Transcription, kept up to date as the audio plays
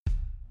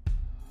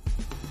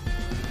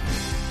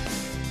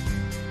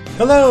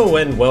Hello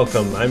and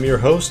welcome. I'm your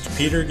host,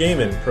 Peter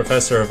Gaiman,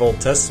 Professor of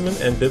Old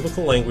Testament and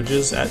Biblical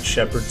Languages at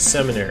Shepherd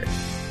Seminary.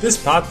 This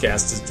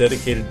podcast is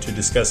dedicated to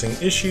discussing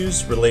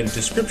issues related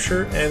to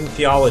Scripture and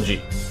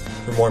theology.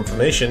 For more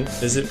information,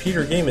 visit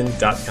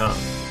petergaiman.com.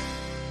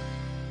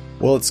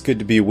 Well, it's good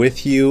to be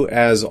with you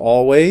as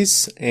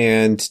always,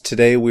 and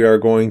today we are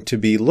going to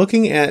be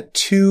looking at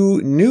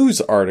two news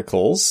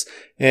articles,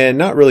 and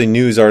not really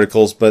news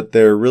articles, but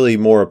they're really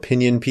more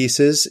opinion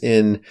pieces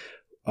in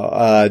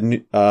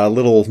a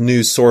little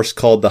news source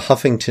called the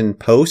Huffington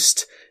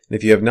Post. And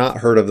if you have not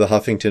heard of the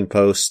Huffington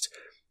Post,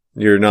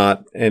 you're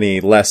not any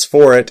less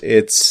for it.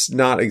 It's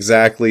not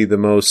exactly the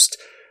most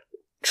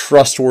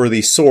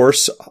trustworthy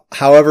source.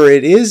 However,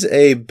 it is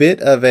a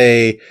bit of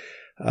a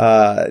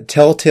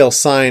telltale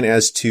sign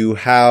as to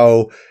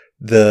how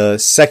the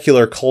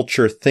secular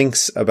culture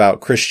thinks about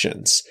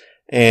Christians.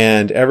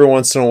 And every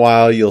once in a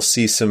while, you'll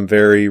see some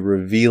very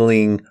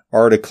revealing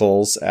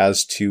articles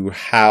as to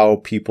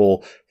how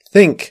people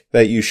think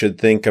that you should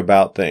think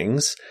about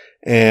things.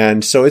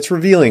 And so it's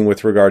revealing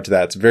with regard to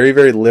that. It's a very,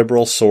 very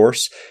liberal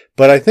source,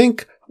 but I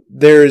think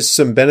there's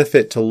some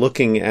benefit to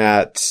looking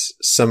at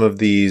some of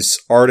these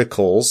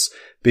articles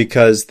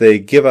because they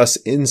give us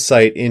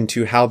insight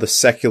into how the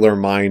secular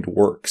mind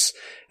works.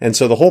 And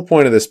so the whole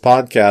point of this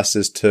podcast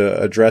is to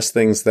address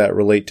things that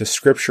relate to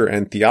Scripture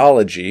and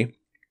theology.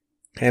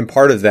 And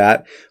part of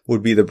that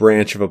would be the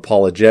branch of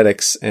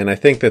apologetics. And I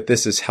think that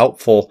this is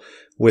helpful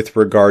with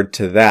regard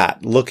to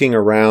that. Looking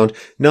around,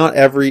 not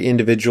every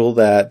individual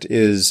that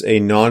is a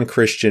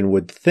non-Christian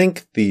would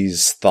think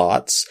these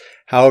thoughts.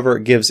 However,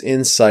 it gives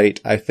insight,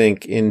 I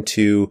think,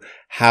 into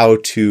how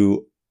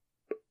to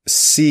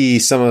see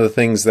some of the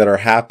things that are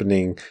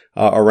happening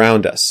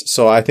around us.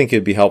 So I think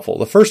it'd be helpful.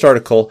 The first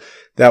article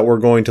that we're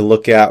going to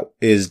look at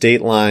is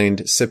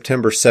datelined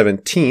September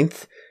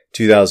 17th,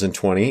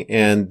 2020,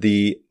 and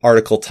the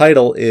article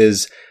title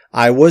is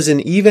I was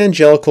an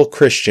evangelical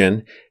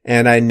Christian,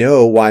 and I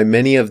know why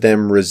many of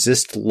them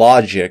resist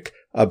logic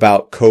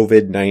about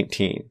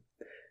COVID-19.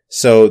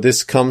 So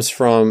this comes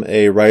from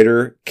a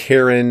writer,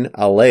 Karen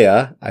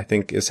Alea, I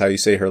think is how you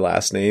say her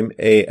last name,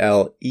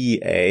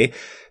 A-L-E-A,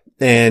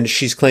 and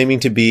she's claiming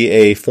to be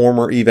a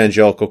former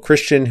evangelical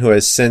Christian who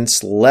has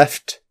since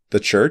left the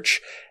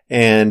church,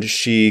 and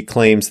she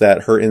claims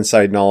that her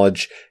inside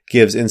knowledge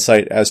gives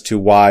insight as to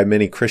why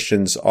many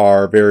Christians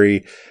are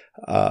very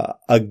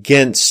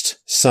against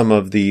some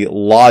of the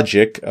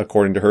logic,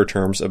 according to her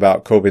terms,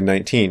 about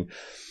COVID-19.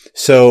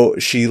 So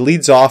she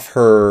leads off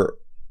her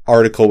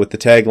article with the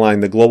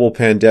tagline, "The global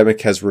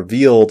pandemic has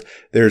revealed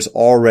there's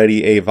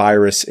already a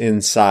virus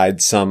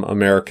inside some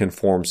American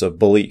forms of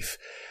belief."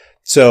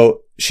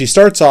 So she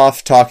starts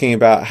off talking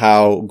about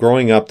how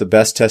growing up, the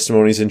best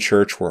testimonies in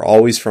church were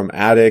always from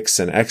addicts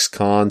and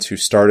ex-cons who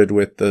started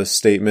with the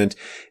statement,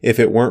 "If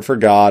it weren't for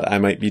God, I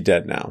might be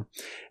dead now."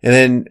 And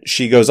then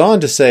she goes on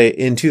to say,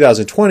 in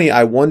 2020,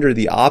 I wonder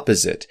the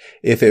opposite.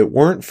 If it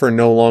weren't for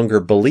no longer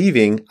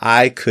believing,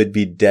 I could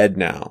be dead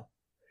now.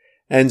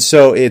 And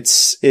so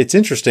it's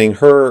interesting.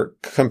 Her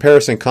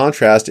comparison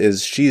contrast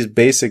is she's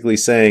basically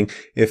saying,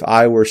 if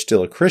I were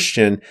still a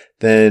Christian,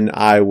 then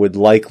I would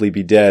likely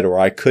be dead, or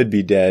I could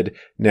be dead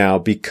now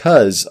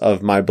because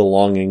of my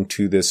belonging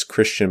to this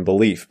Christian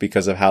belief,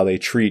 because of how they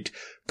treat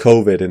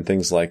COVID and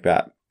things like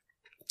that.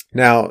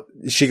 Now,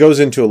 she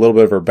goes into a little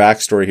bit of her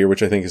backstory here,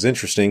 which I think is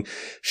interesting.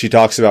 She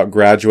talks about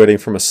graduating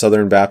from a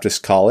Southern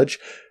Baptist college.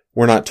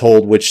 We're not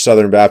told which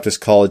Southern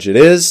Baptist college it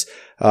is,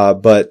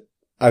 but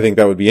I think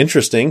that would be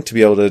interesting to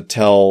be able to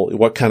tell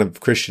what kind of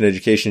Christian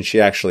education she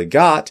actually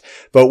got.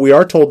 But we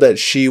are told that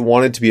she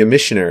wanted to be a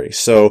missionary.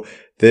 So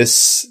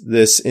this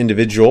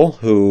individual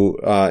who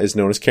is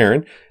known as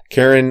Karen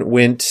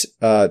went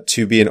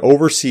to be an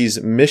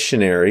overseas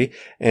missionary,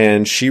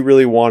 and she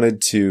really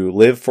wanted to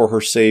live for her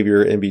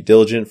Savior and be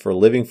diligent for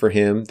living for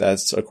Him.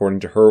 That's according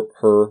to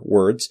her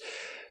words.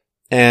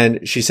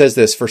 And she says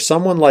this, "For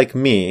someone like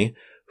me,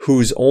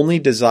 whose only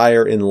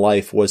desire in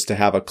life was to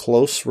have a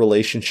close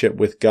relationship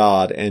with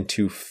God and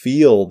to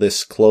feel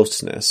this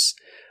closeness,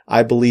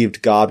 I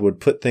believed God would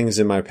put things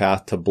in my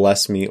path to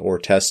bless me or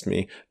test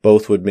me.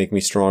 Both would make me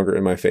stronger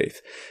in my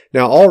faith."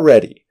 Now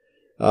already,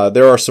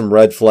 there are some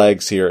red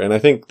flags here, and I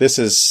think this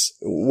is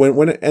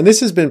and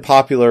this has been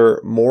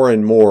popular more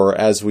and more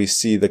as we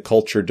see the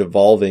culture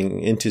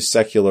devolving into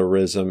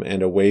secularism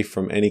and away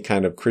from any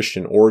kind of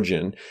Christian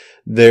origin.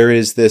 There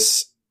is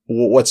this,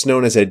 what's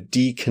known as a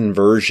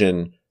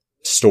deconversion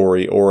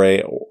story, or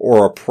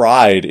a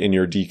pride in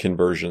your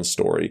deconversion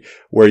story,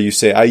 where you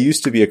say, I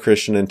used to be a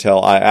Christian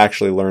until I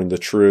actually learned the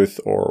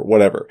truth, or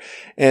whatever.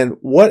 And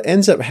what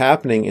ends up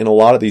happening in a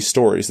lot of these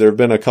stories, there have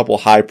been a couple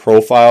high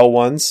profile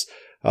ones.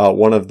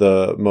 One of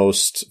the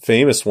most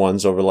famous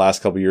ones over the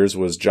last couple of years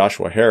was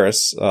Joshua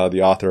Harris,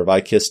 the author of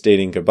I Kissed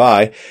Dating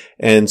Goodbye.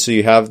 And so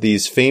you have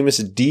these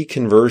famous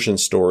deconversion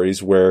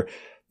stories where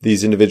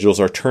these individuals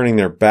are turning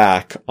their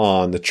back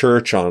on the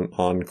church,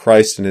 on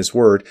Christ and His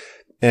Word.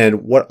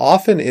 And what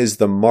often is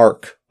the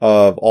mark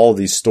of all of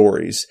these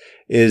stories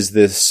is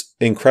this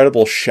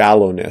incredible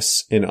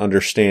shallowness in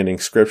understanding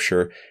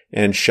Scripture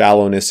and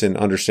shallowness in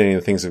understanding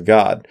the things of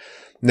God.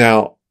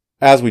 Now,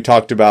 as we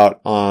talked about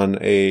on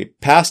a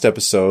past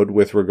episode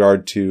with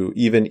regard to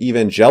even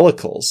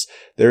evangelicals,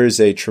 there is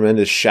a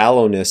tremendous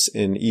shallowness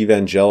in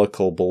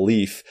evangelical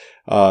belief.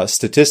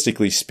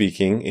 Statistically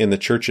speaking, in the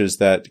churches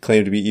that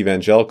claim to be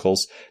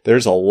evangelicals,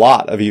 there's a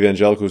lot of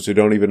evangelicals who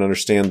don't even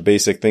understand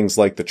basic things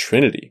like the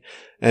Trinity.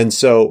 And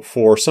so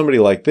for somebody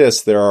like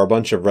this, there are a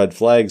bunch of red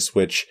flags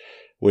which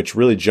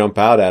really jump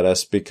out at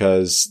us,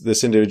 because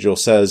this individual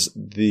says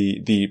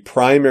the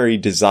primary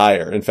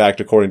desire, in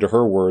fact, according to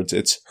her words,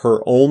 it's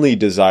her only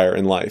desire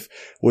in life,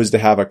 was to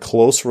have a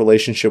close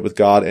relationship with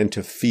God and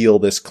to feel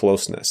this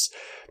closeness.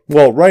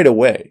 Well, right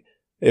away,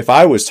 if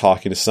I was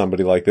talking to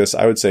somebody like this,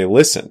 I would say,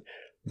 listen,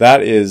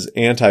 that is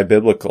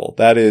anti-biblical.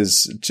 That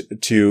is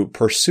to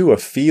pursue a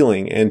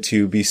feeling and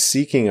to be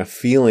seeking a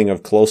feeling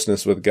of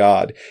closeness with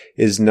God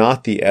is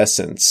not the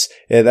essence.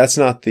 That's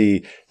not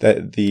the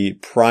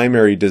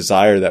primary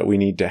desire that we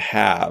need to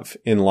have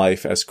in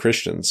life as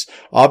Christians.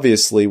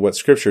 Obviously, what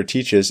Scripture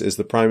teaches is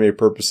the primary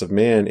purpose of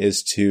man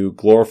is to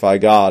glorify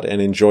God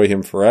and enjoy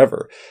Him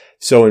forever.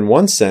 So in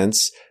one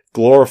sense,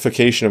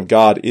 glorification of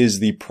God is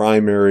the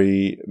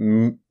primary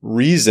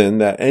reason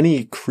that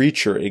any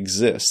creature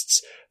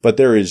exists. But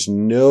there is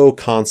no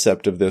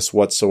concept of this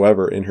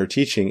whatsoever in her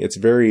teaching. It's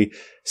very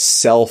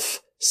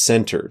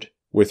self-centered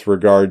with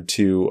regard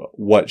to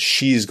what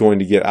she's going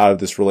to get out of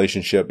this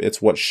relationship. It's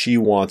what she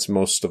wants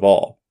most of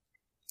all.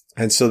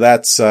 And so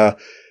that's,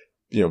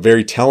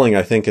 very telling,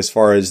 I think, as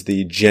far as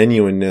the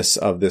genuineness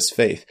of this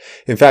faith.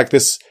 In fact,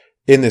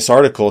 in this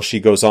article, she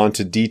goes on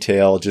to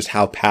detail just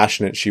how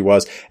passionate she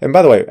was. And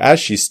by the way, as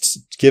she's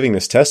giving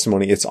this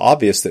testimony, it's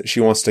obvious that she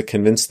wants to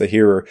convince the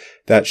hearer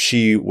that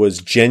she was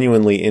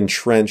genuinely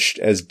entrenched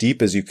as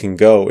deep as you can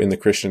go in the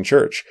Christian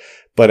church.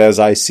 But as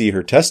I see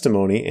her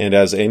testimony, and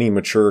as any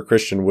mature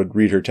Christian would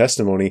read her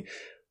testimony,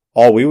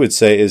 all we would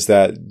say is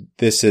that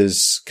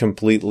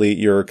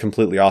you're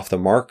completely off the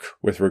mark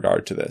with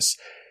regard to this.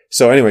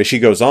 So anyway, she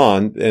goes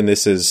on, and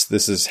this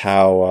is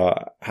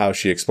how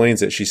she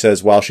explains it. She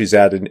says, while she's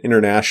at an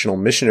international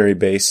missionary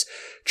base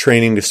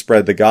training to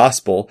spread the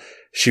gospel,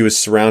 she was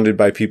surrounded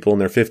by people in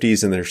their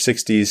 50s and their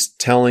 60s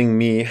telling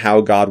me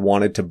how God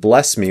wanted to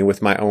bless me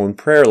with my own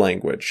prayer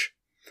language.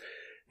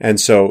 And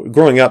so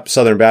growing up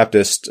Southern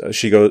Baptist,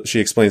 she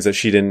explains that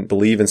she didn't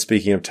believe in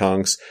speaking of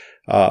tongues,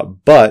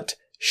 but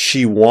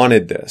she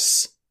wanted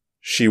this.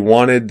 She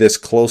wanted this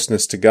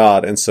closeness to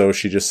God, and so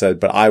she just said,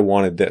 but I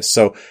wanted this.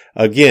 So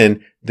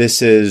again,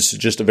 this is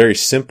just a very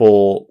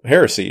simple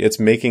heresy. It's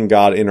making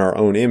God in our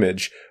own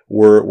image.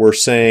 We're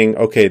saying,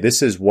 okay,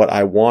 this is what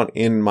I want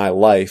in my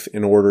life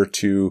in order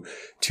to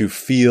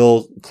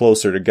feel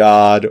closer to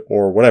God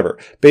or whatever.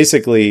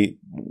 Basically,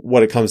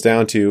 what it comes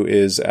down to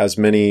is, as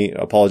many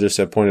apologists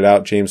have pointed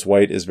out, James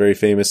White is very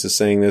famous as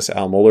saying this,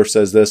 Al Mohler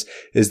says this,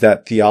 is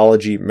that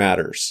theology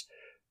matters.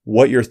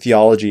 What your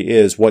theology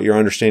is, what your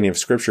understanding of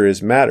Scripture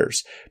is,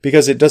 matters,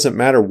 because it doesn't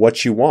matter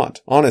what you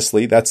want.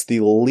 Honestly, that's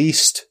the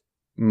least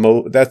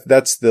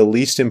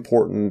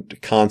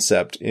important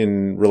concept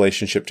in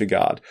relationship to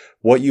God.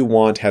 What you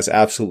want has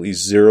absolutely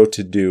zero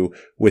to do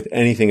with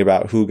anything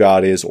about who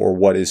God is or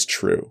what is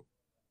true.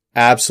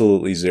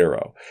 Absolutely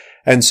zero.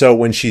 And so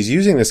when she's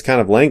using this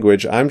kind of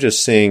language, I'm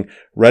just seeing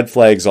red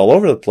flags all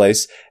over the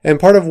place. And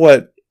part of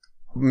what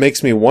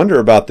makes me wonder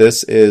about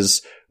this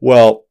is,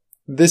 well,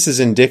 this is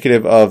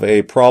indicative of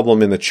a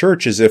problem in the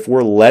church, is if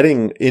we're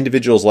letting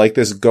individuals like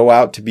this go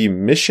out to be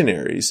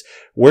missionaries,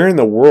 where in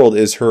the world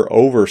is her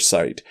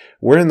oversight?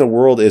 Where in the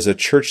world is a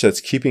church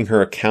that's keeping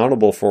her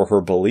accountable for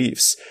her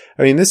beliefs?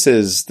 I mean, this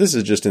is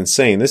just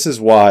insane. This is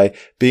why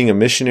being a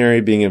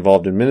missionary, being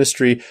involved in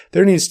ministry,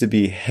 there needs to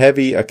be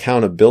heavy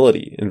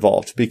accountability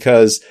involved,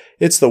 because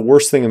it's the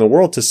worst thing in the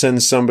world to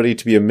send somebody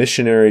to be a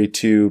missionary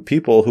to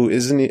people who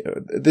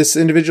this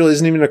individual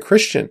isn't even a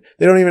Christian.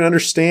 They don't even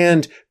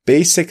understand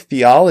basic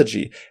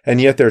theology,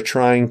 and yet they're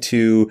trying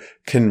to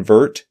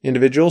convert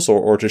individuals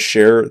or to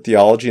share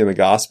theology in the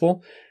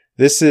gospel.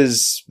 This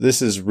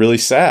is really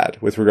sad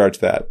with regard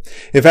to that.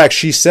 In fact,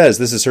 she says,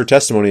 this is her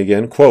testimony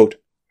again, quote,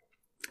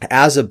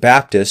 "As a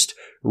Baptist,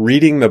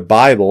 reading the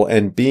Bible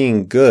and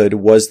being good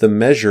was the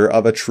measure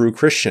of a true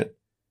Christian."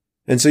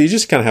 And so you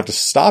just kind of have to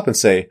stop and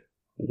say,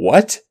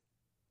 what?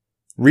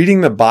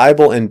 Reading the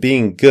Bible and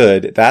being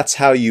good, that's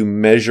how you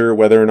measure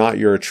whether or not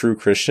you're a true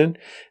Christian?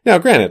 Now,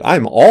 granted,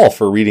 I'm all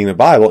for reading the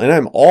Bible and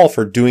I'm all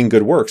for doing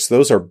good works.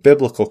 Those are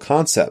biblical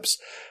concepts.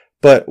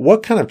 But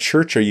what kind of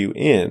church are you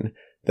in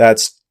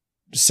that's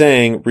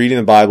saying reading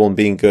the Bible and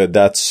being good,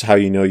 that's how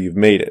you know you've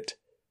made it?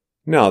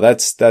 No,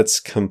 that's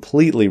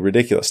completely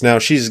ridiculous. Now,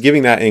 she's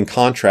giving that in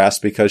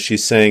contrast because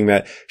she's saying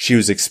that she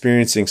was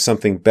experiencing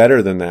something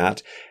better than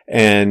that.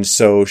 And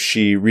so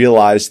she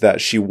realized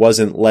that she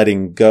wasn't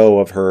letting go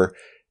of her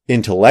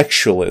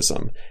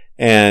intellectualism.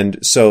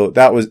 And so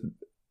that was,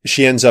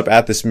 she ends up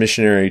at this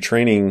missionary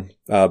training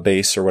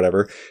base or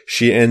whatever.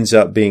 She ends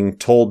up being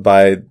told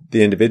by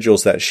the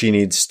individuals that she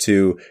needs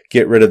to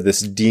get rid of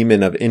this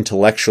demon of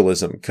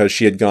intellectualism because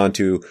she had gone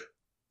to,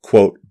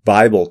 quote,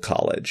 Bible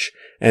college.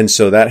 And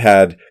so that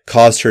had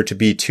caused her to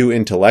be too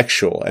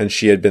intellectual, and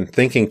she had been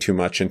thinking too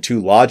much and too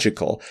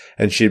logical,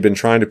 and she had been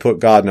trying to put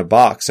God in a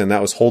box, and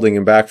that was holding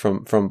him back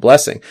from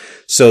blessing.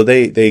 So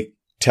they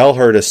tell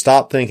her to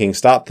stop thinking.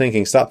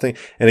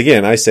 And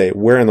again, I say,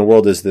 where in the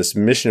world is this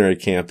missionary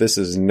camp? This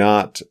is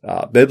not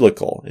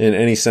biblical in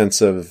any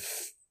sense of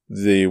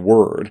the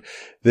word.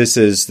 This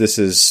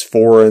is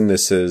foreign.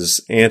 This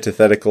is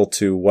antithetical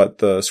to what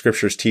the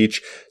scriptures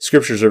teach.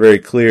 Scriptures are very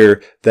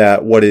clear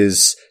that what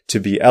is to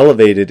be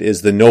elevated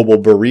is the noble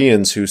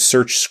Bereans who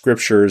search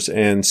scriptures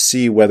and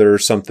see whether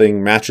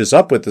something matches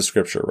up with the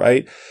scripture,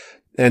 right?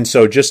 And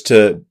so just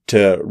to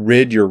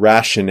rid your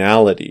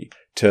rationality,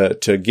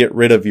 to get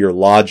rid of your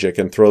logic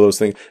and throw those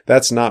things,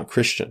 that's not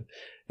Christian.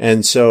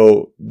 And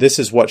so this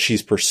is what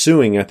she's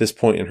pursuing at this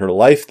point in her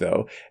life,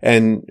 though.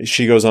 And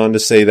she goes on to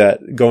say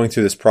that going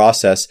through this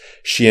process,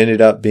 she ended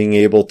up being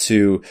able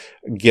to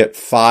get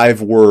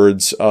 5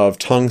 words of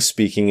tongue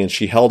speaking, and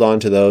she held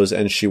on to those,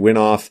 and she went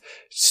off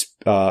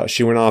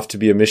to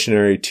be a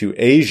missionary to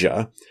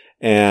Asia,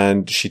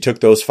 and she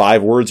took those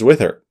 5 words with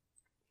her.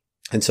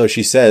 And so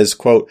she says,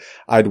 quote,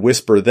 I'd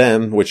whisper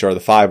them, which are the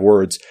 5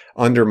 words,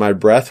 under my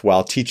breath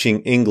while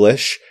teaching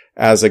English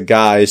as a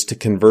guise to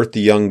convert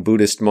the young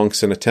Buddhist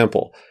monks in a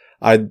temple.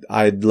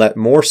 I'd let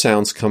more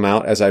sounds come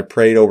out as I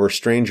prayed over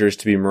strangers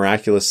to be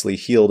miraculously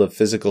healed of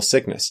physical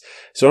sickness.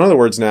 So in other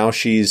words, now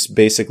she's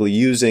basically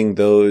using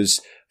those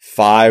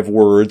 5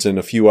 words and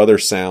a few other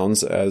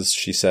sounds, as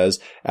she says,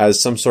 as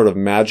some sort of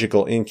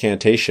magical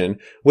incantation,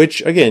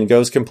 which again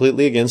goes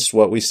completely against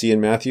what we see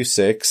in Matthew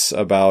 6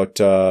 about,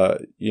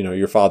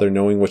 your Father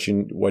knowing what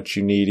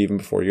you need even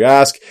before you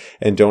ask,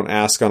 and don't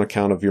ask on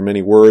account of your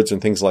many words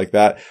and things like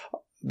that.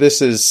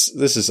 This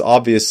is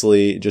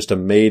obviously just a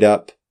made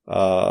up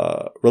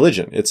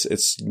religion.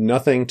 It's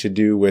nothing to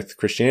do with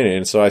Christianity.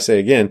 And so I say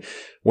again,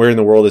 where in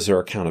the world is there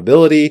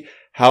accountability?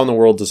 How in the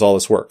world does all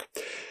this work?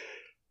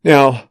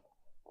 Now,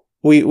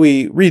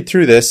 we read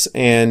through this,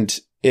 and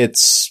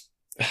it's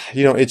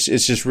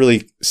just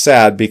really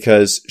sad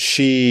because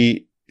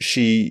she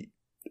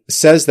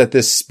says that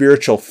this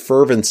spiritual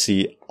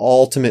fervency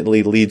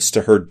ultimately leads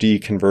to her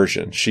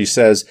deconversion. She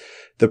says,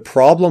 the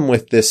problem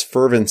with this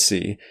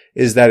fervency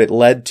is that it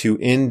led to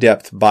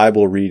in-depth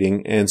Bible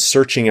reading and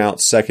searching out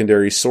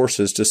secondary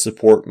sources to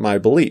support my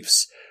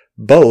beliefs.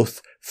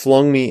 Both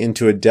flung me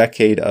into a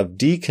decade of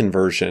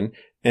deconversion,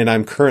 and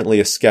I'm currently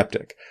a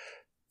skeptic.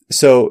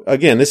 So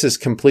again, this is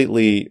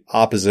completely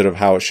opposite of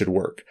how it should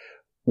work.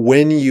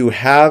 When you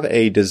have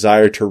a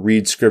desire to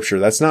read scripture,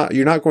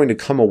 you're not going to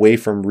come away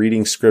from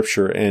reading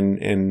scripture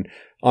and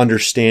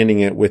understanding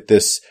it with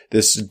this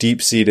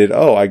deep-seated,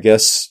 I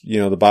guess,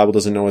 the Bible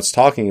doesn't know what it's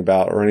talking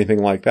about or anything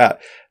like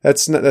that.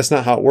 That's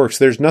not how it works.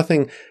 There's no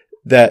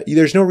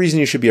reason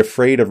you should be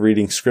afraid of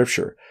reading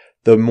scripture.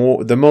 The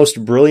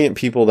most brilliant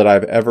people that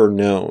I've ever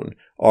known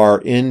are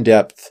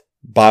in-depth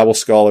Bible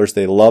scholars.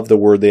 They love the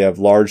word. They have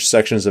large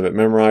sections of it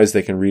memorized.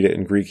 They can read it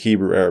in Greek,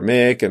 Hebrew,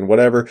 Aramaic, and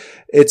whatever.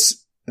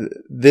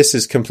 This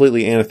is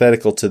completely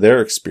antithetical to their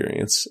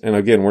experience. And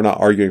again, we're not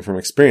arguing from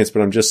experience,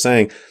 but I'm just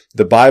saying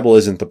the Bible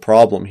isn't the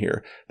problem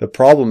here. The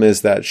problem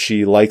is that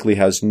she likely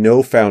has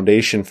no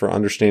foundation for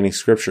understanding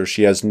scripture.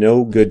 She has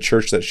no good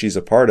church that she's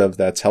a part of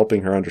that's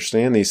helping her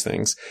understand these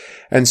things.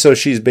 And so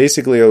she's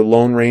basically a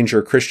Lone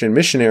Ranger Christian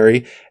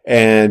missionary,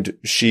 and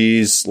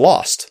she's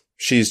lost.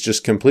 She's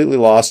just completely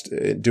lost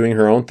doing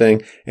her own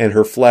thing, and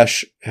her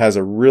flesh has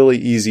a really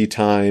easy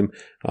time,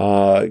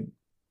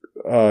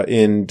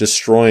 in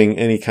destroying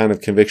any kind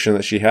of conviction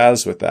that she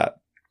has with that.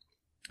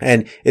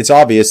 And it's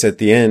obvious at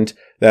the end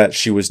that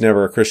she was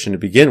never a Christian to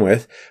begin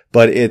with,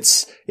 but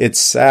it's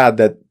sad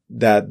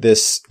that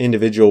this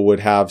individual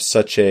would have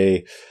such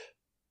a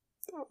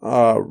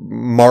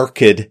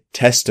marked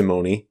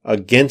testimony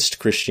against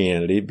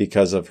Christianity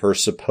because of her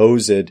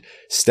supposed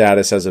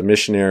status as a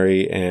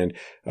missionary and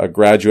a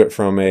graduate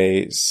from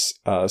a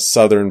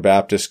Southern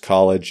Baptist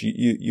college.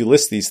 You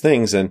list these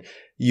things, and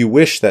you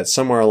wish that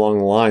somewhere along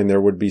the line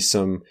there would be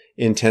some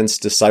intense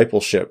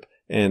discipleship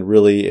and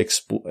really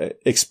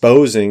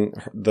exposing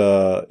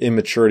the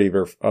immaturity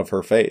of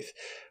her faith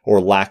or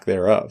lack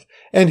thereof.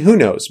 And who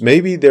knows,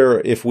 maybe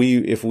if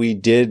we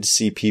did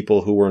see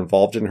people who were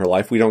involved in her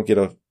life, we don't get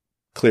a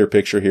clear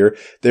picture here.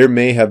 There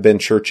may have been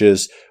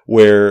churches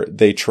where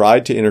they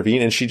tried to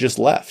intervene and she just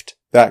left.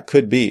 That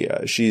could be.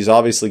 She's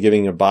obviously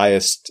giving a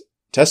biased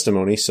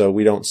testimony, so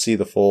we don't see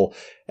the full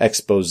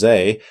expose.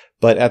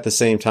 But at the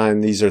same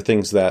time, these are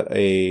things that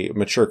a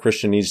mature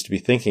Christian needs to be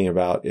thinking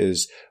about.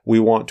 Is we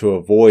want to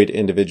avoid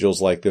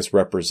individuals like this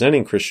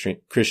representing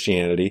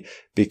Christianity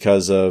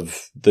because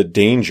of the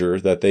danger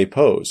that they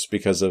pose,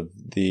 because of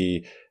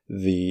the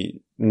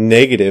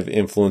negative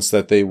influence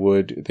that they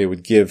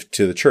would give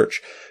to the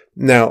church.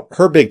 Now,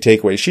 her big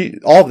takeaway,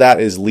 all of that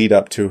is lead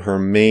up to her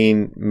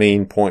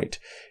main point,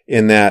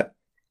 in that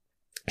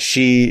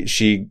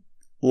she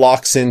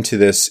locks into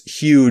this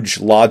huge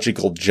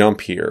logical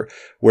jump here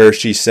where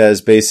she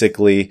says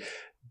basically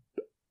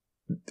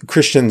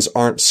Christians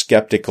aren't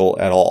skeptical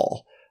at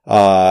all.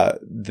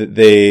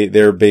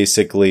 They're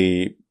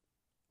basically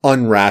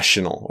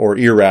unrational or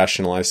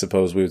irrational, I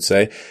suppose we would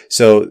say.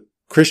 So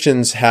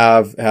Christians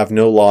have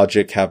no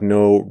logic, have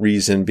no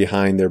reason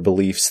behind their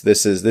beliefs.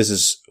 This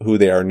is who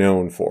they are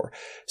known for.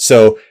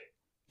 So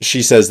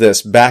she says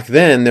this, back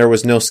then there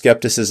was no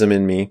skepticism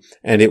in me,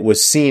 and it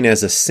was seen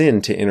as a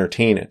sin to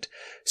entertain it.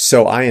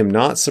 So I am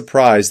not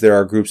surprised there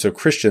are groups of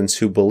Christians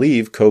who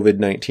believe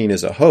COVID-19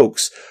 is a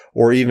hoax,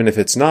 or even if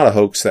it's not a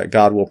hoax, that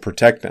God will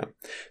protect them.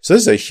 So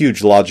this is a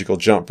huge logical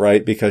jump,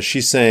 right? Because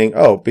she's saying,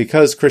 oh,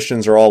 because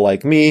Christians are all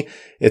like me,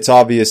 it's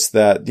obvious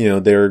that,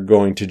 they're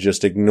going to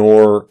just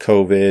ignore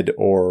COVID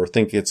or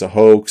think it's a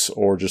hoax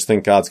or just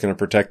think God's going to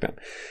protect them.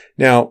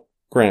 Now,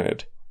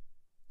 granted,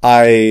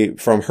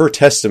 from her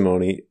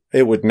testimony,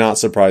 it would not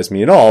surprise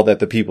me at all that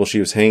the people she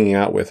was hanging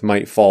out with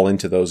might fall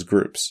into those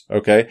groups.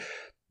 Okay.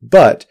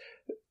 But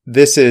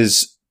this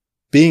is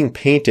being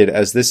painted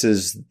as this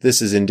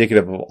is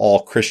indicative of all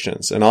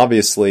Christians. And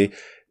obviously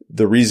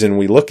the reason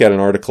we look at an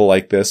article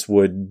like this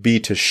would be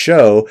to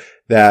show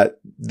that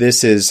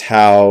this is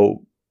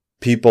how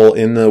people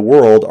in the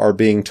world are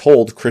being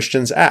told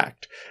Christians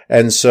act.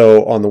 And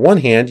so on the one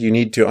hand, you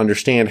need to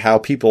understand how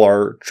people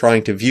are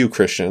trying to view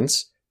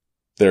Christians.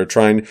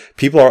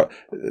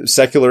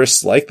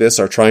 Secularists like this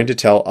are trying to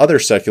tell other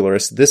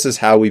secularists, this is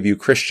how we view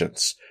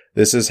Christians.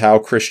 This is how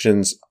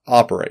Christians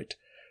operate.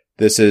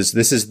 This is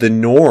the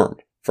norm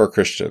for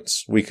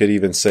Christians. We could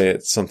even say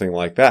it's something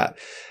like that.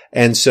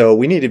 And so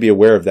we need to be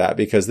aware of that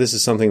because this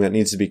is something that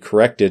needs to be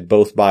corrected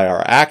both by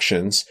our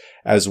actions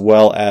as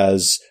well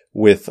as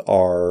with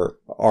our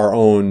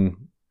own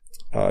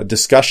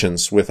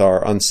discussions with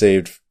our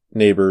unsaved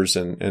neighbors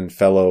and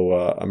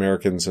fellow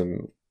Americans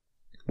and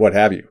what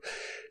have you.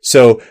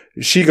 So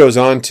she goes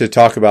on to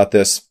talk about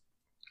this,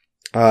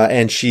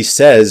 and she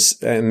says,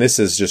 and this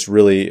is just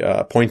really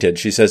pointed,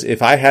 she says,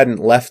 if I hadn't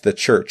left the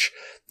church,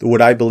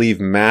 would I believe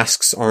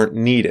masks aren't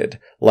needed,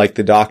 like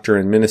the doctor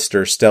and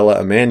minister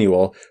Stella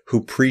Emanuel,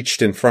 who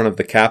preached in front of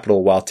the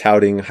Capitol while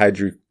touting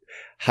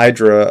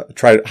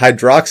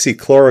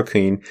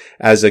hydroxychloroquine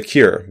as a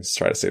cure? Let's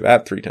try to say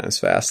that 3 times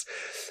fast.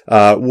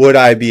 Would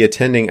I be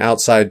attending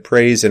outside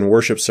praise and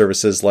worship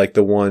services like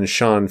the one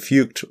Sean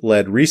Fucht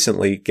led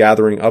recently,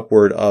 gathering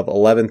upward of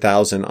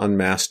 11,000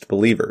 unmasked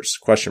believers? ?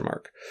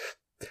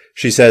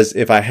 She says,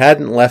 if I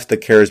hadn't left the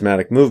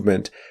charismatic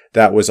movement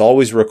that was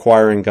always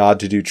requiring God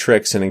to do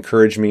tricks and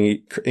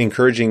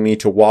encouraging me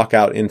to walk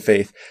out in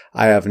faith,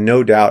 I have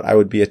no doubt I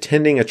would be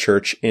attending a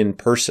church in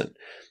person.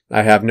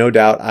 I have no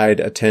doubt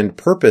I'd attend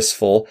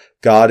purposeful,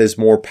 God is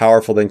more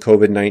powerful than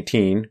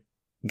COVID-19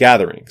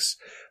 gatherings.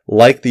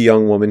 Like the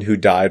young woman who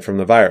died from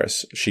the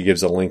virus. She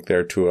gives a link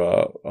there to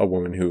a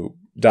woman who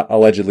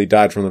allegedly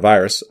died from the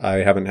virus. I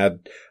haven't had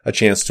a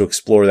chance to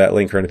explore that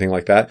link or anything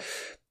like that.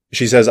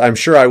 She says, I'm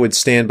sure I would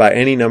stand by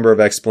any number of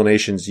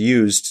explanations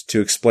used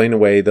to explain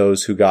away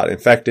those who got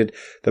infected,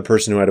 the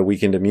person who had a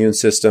weakened immune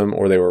system,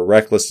 or they were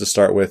reckless to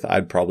start with.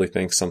 I'd probably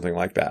think something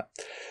like that.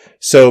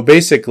 So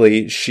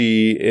basically,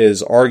 she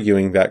is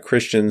arguing that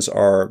Christians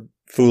are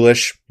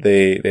foolish.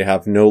 They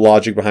have no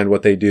logic behind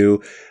what they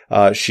do.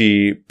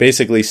 She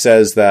basically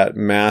says that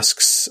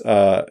masks,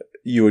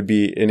 you would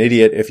be an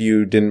idiot if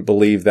you didn't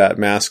believe that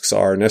masks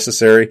are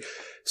necessary.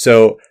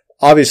 So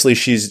obviously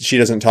she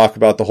doesn't talk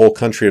about the whole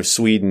country of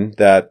Sweden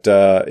that,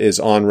 is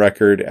on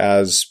record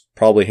as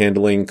probably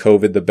handling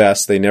COVID the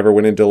best. They never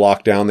went into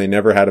lockdown. They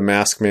never had a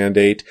mask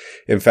mandate.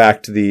 In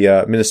fact,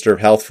 the, Minister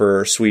of Health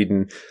for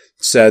Sweden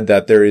said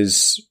that there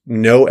is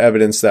no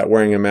evidence that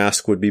wearing a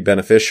mask would be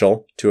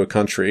beneficial to a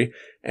country.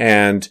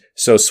 And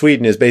so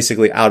Sweden is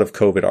basically out of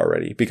COVID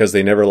already because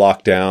they never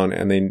locked down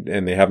and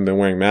they haven't been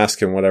wearing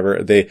masks and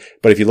whatever.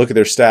 But if you look at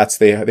their stats,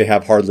 they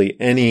have hardly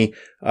any,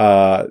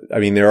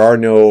 there are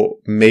no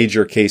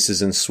major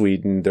cases in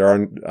Sweden. There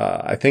are,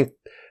 I think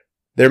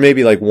there may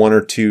be like 1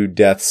 or 2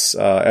 deaths,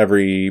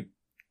 every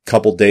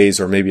couple days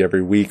or maybe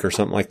every week or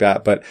something like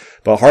that, but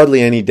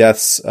hardly any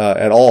deaths,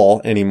 at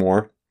all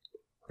anymore.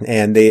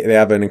 And they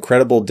have an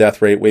incredible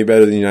death rate, way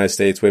better than the United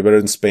States, way better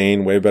than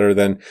Spain, way better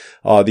than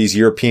these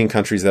European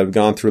countries that have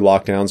gone through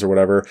lockdowns or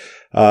whatever.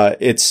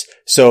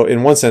 So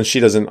in one sense, she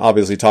doesn't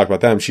obviously talk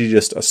about them. She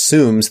just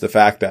assumes the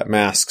fact that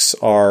masks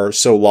are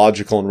so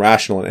logical and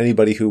rational, and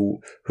anybody who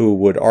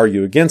would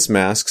argue against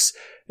masks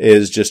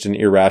is just an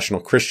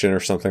irrational Christian or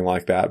something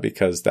like that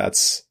because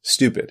that's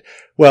stupid.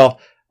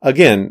 Well,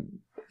 again,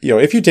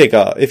 if you take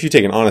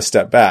an honest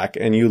step back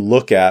and you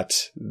look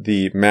at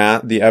the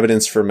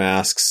evidence for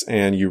masks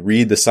and you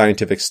read the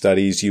scientific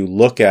studies, you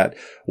look at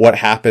what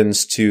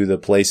happens to the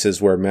places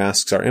where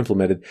masks are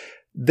implemented,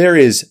 there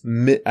is,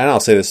 and I'll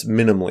say this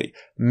minimally,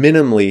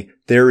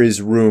 there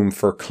is room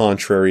for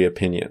contrary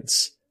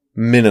opinions.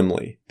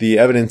 Minimally. The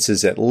evidence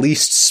is at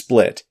least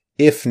split,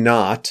 if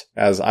not,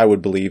 as I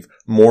would believe,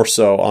 more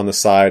so on the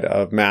side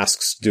of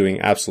masks doing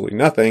absolutely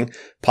nothing,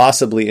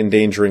 possibly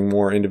endangering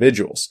more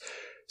individuals.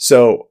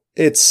 So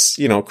it's,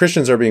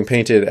 Christians are being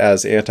painted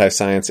as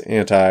anti-science,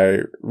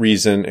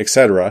 anti-reason,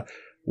 etc.,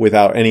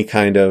 without any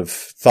kind of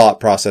thought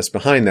process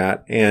behind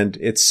that. And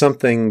it's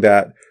something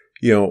that,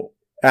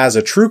 as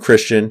a true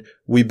Christian,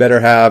 we better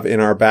have in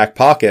our back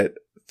pocket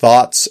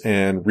thoughts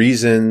and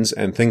reasons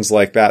and things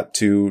like that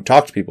to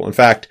talk to people. In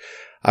fact,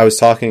 I was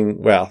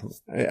talking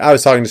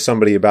to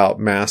somebody about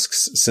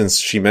masks since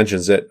she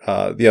mentions it,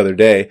 the other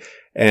day.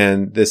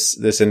 And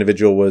this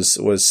individual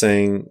was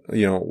saying,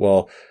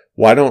 well,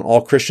 why don't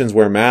all Christians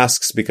wear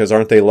masks? Because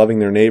aren't they loving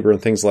their neighbor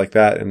and things like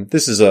that? And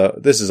this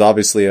is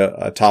obviously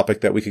a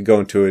topic that we could go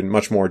into in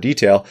much more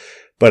detail,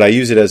 but I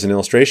use it as an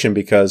illustration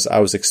because I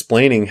was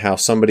explaining how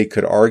somebody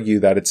could argue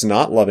that it's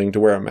not loving to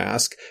wear a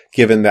mask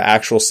given the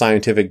actual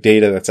scientific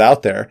data that's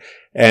out there.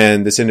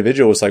 And this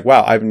individual was like,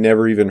 wow, I've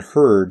never even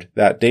heard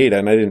that data.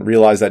 And I didn't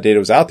realize that data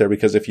was out there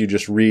because if you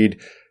just read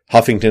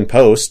Huffington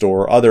Post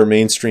or other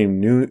mainstream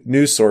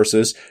news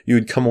sources, you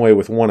would come away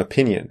with one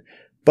opinion.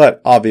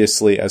 But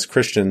obviously, as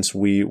Christians,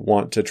 we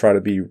want to try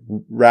to be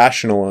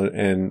rational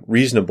and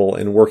reasonable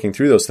in working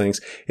through those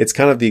things. It's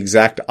kind of the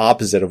exact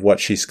opposite of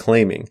what she's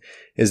claiming,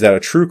 is that a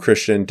true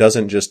Christian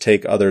doesn't just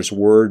take others'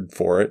 word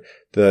for it.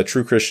 The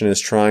true Christian is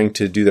trying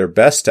to do their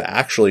best to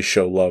actually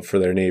show love for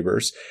their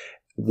neighbors,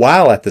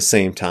 while at the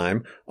same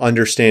time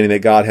understanding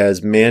that God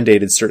has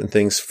mandated certain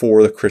things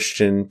for the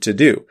Christian to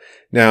do.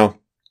 Now,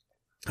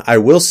 I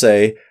will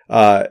say,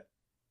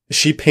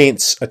 she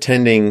paints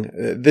attending,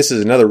 this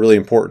is another really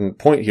important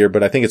point here,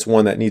 but I think it's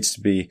one that needs to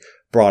be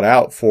brought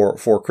out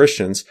for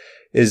Christians,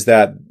 is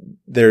that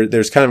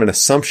there's kind of an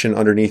assumption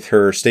underneath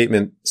her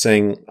statement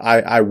saying,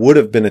 I would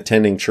have been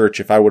attending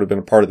church if I would have been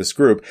a part of this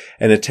group,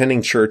 and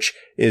attending church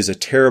is a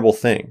terrible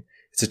thing.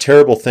 It's a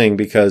terrible thing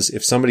because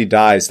if somebody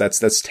dies,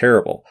 that's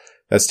terrible.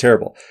 That's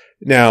terrible.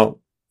 Now,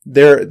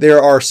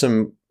 there are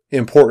some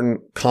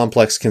important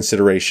complex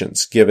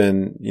considerations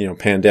given,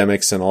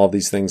 pandemics and all of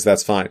these things.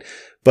 That's fine.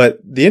 But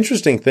the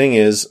interesting thing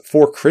is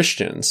for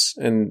Christians,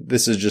 and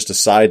this is just a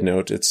side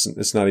note.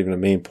 It's not even a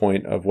main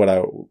point of what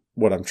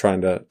I'm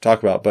trying to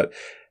talk about. But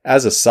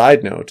as a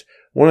side note,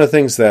 one of the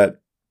things that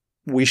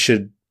we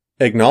should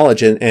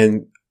acknowledge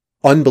and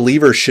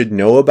unbelievers should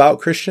know about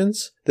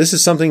Christians, this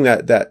is something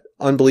that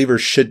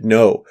unbelievers should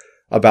know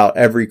about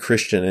every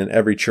Christian and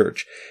every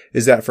church,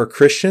 is that for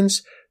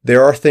Christians,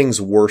 there are things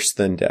worse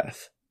than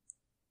death.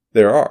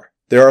 There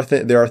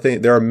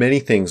are many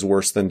things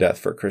worse than death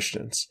for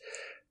Christians.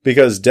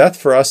 Because death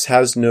for us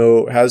has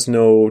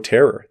no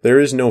terror. There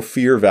is no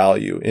fear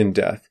value in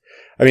death.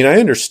 I mean, I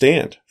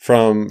understand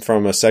from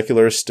a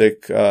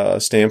secularistic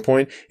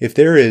standpoint, if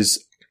there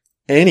is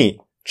any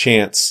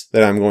chance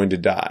that I'm going to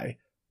die,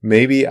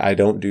 maybe I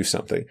don't do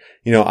something.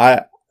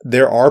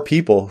 There are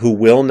people who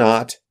will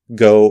not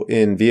go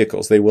in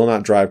vehicles. They will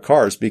not drive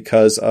cars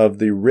because of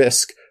the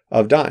risk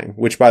of dying,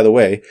 which, by the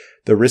way,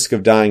 the risk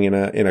of dying in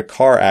a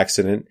car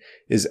accident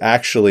is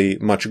actually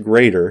much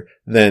greater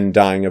than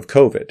dying of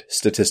COVID,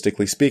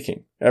 statistically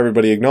speaking.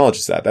 Everybody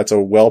acknowledges that. That's a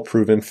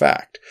well-proven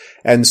fact.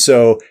 And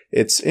so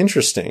it's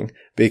interesting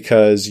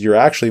because you're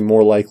actually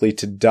more likely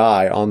to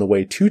die on the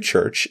way to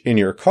church in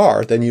your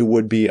car than you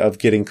would be of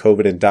getting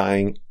COVID and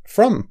dying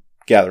from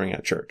gathering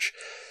at church.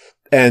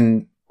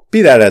 And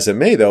be that as it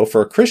may, though,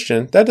 for a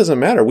Christian, that doesn't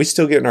matter. We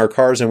still get in our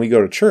cars and we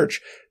go to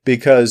church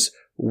because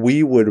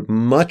we would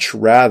much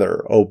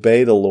rather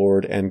obey the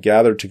Lord and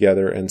gather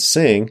together and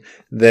sing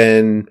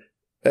than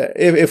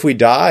if we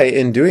die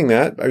in doing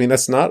that. I mean,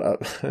 that's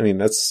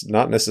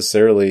not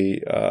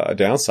necessarily a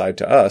downside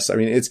to us. I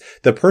mean, it's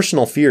the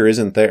personal fear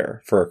isn't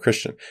there for a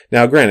Christian.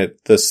 Now, granted,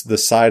 the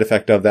side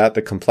effect of that,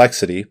 the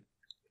complexity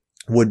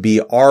would be,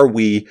 are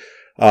we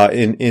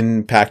in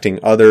impacting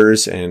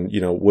others, and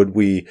would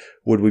we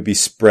be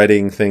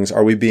spreading things?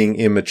 Are we being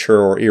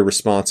immature or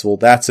irresponsible?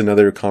 That's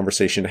another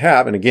conversation to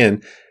have. And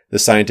again, the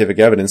scientific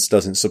evidence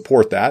doesn't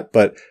support that,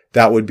 but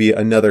that would be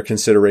another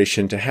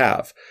consideration to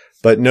have.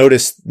 But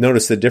notice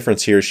the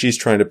difference here. She's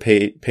trying to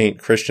paint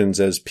Christians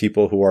as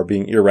people who are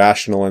being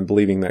irrational and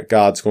believing that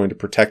God's going to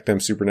protect them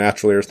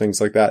supernaturally or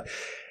things like that.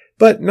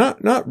 But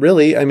not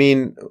really. I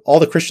mean, all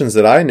the Christians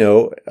that I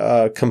know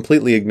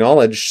completely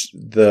acknowledge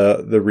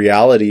the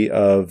reality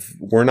of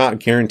we're not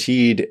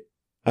guaranteed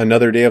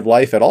another day of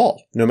life at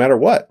all, no matter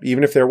what,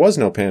 even if there was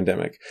no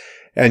pandemic.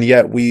 And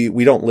yet we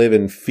don't live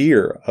in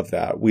fear of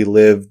that. We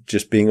live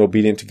just being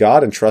obedient to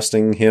God and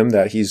trusting Him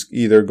that He's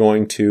either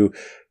going to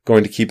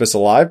keep us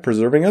alive,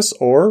 preserving us,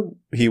 or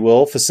He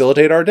will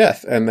facilitate our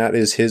death. And that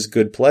is His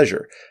good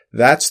pleasure.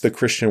 That's the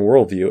Christian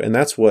worldview. And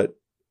that's what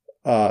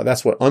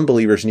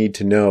unbelievers need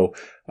to know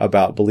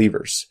about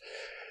believers.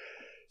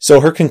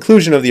 So her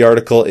conclusion of the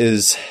article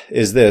is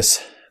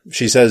this.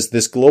 She says,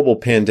 this global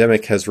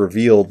pandemic has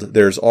revealed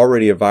there's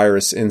already a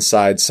virus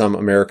inside some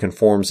American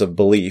forms of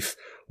belief,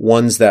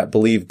 ones that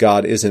believe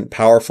God isn't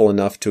powerful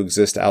enough to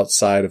exist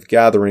outside of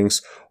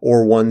gatherings,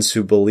 or ones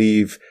who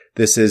believe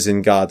this is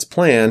in God's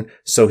plan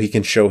so He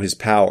can show His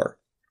power.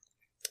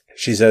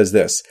 She says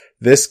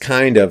this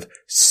kind of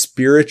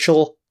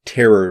spiritual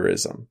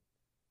terrorism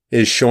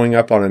is showing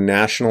up on a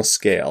national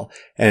scale,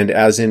 and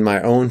as in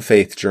my own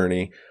faith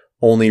journey,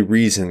 Only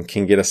reason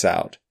can get us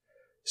out.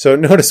 So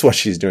notice what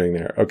she's doing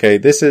there. Okay.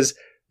 This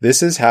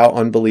is how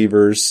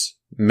unbelievers,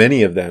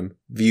 many of them,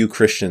 view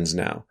Christians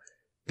now.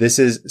 This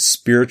is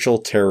spiritual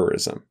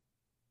terrorism.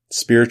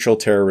 Spiritual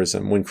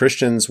terrorism. When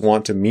Christians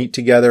want to meet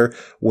together,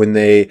 when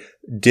they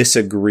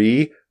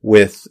disagree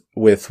with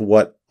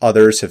what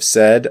others have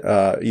said,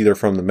 either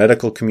from the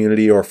medical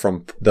community or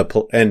from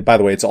and by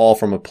the way, it's all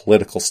from a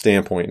political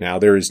standpoint now.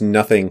 There is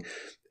nothing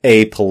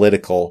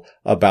apolitical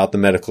about the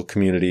medical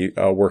community,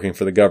 working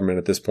for the government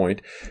at this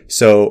point.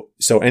 So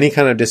any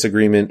kind of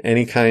disagreement,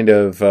 any kind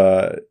of,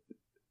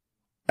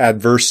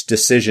 adverse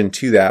decision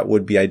to that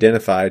would be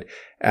identified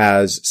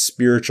as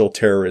spiritual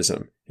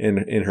terrorism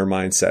in her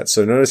mindset.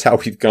 So notice how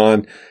we've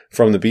gone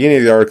from the beginning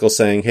of the article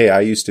saying, hey,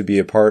 I used to be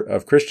a part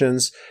of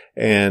Christians,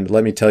 and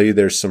let me tell you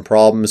there's some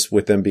problems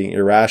with them being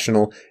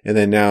irrational. And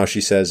then now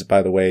she says,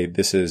 by the way,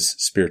 this is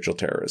spiritual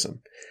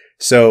terrorism.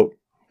 So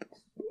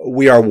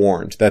we are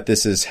warned that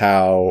this is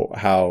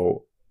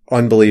how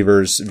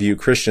unbelievers view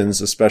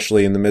Christians,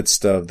 especially in the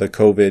midst of the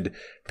COVID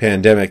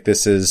pandemic.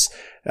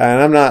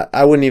 And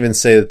I wouldn't even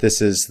say that this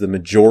is the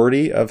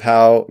majority of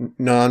how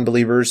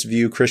non-believers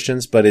view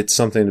Christians, but it's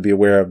something to be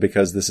aware of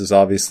because this is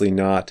obviously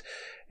not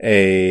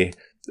a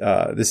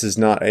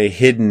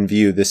hidden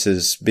view. This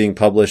is being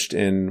published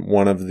in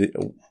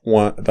the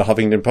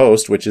Huffington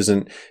Post, which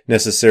isn't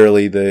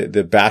necessarily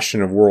the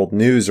bastion of world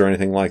news or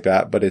anything like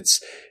that, but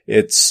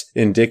it's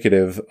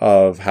indicative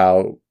of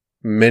how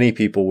many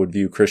people would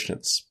view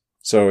Christians.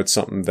 So it's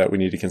something that we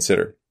need to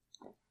consider.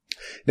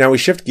 Now we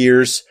shift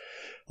gears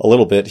a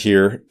little bit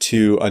here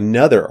to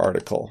another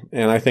article.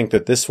 And I think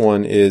that this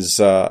one is,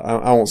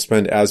 I won't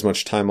spend as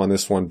much time on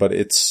this one, but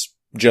it's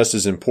just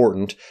as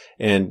important.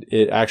 And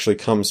it actually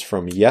comes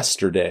from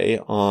yesterday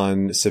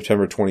on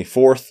September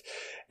 24th.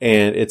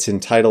 And it's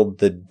entitled,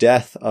 "The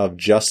Death of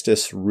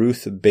Justice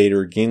Ruth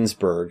Bader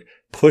Ginsburg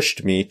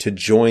Pushed Me to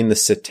Join the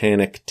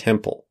Satanic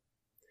Temple."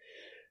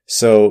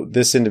 So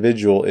this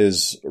individual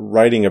is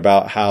writing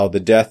about how the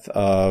death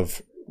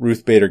of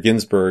Ruth Bader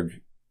Ginsburg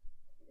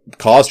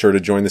caused her to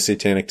join the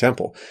Satanic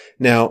Temple.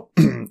 Now,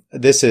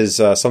 this is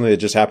something that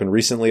just happened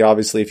recently.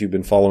 Obviously, if you've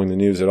been following the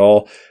news at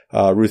all,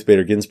 Ruth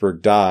Bader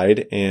Ginsburg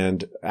died,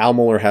 and Al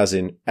Mohler has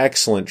an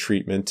excellent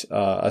treatment,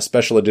 a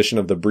special edition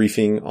of the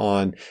briefing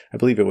on, I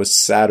believe it was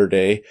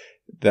Saturday,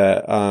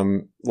 that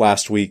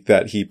last week,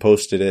 that he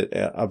posted it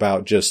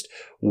about just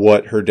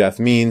what her death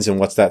means and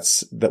what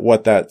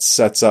that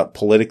sets up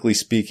politically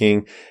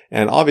speaking.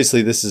 And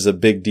obviously, this is a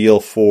big deal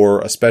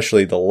for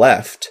especially the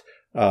left.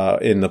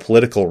 In the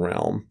political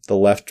realm, the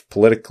left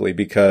politically,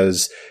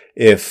 because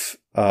if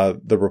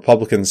the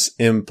Republicans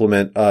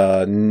implement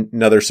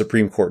another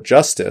Supreme Court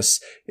justice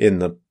in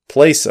the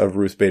place of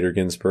Ruth Bader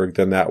Ginsburg,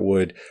 then that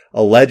would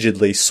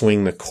allegedly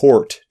swing the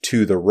court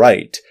to the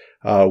right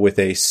with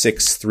a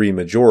 6-3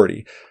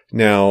 majority.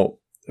 Now,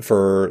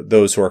 for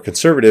those who are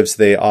conservatives,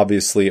 they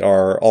obviously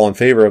are all in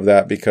favor of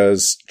that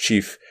because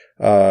Chief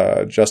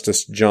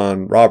Justice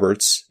John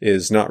Roberts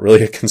is not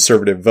really a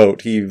conservative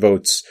vote. He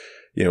votes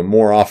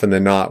more often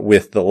than not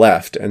with the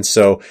left. And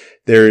so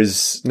there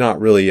is not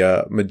really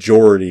a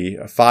majority,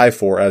 a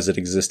 5-4 as it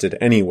existed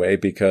anyway,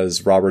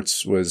 because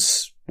Roberts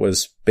was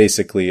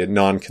basically a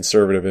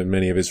non-conservative in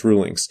many of his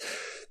rulings.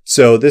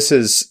 So this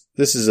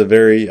is a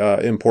very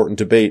important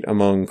debate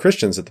among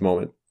Christians at the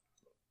moment.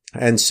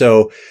 And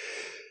so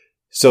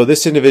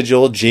this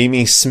individual,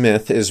 Jamie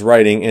Smith, is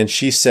writing, and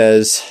she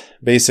says,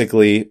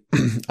 basically,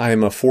 I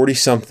am a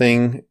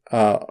 40-something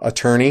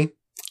attorney,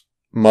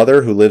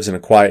 mother who lives in a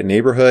quiet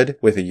neighborhood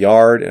with a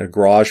yard and a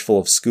garage full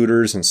of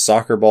scooters and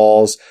soccer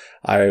balls.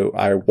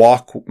 I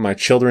walk my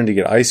children to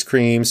get ice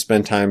cream,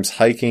 spend times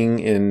hiking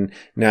in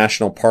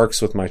national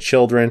parks with my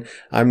children.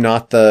 I'm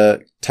not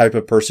the type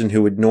of person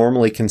who would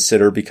normally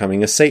consider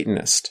becoming a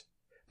Satanist,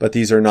 but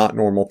these are not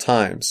normal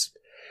times.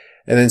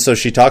 And then so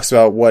she talks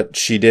about what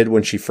she did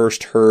when she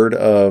first heard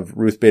of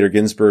Ruth Bader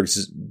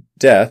Ginsburg's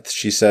death.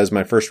 She says,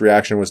 my first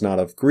reaction was not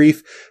of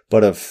grief,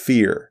 but of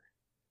fear.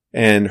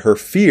 And her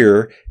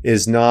fear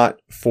is not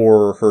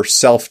for her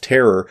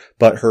self-terror,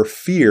 but her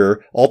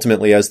fear,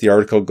 ultimately, as the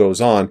article goes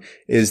on,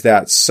 is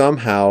that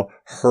somehow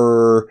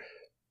her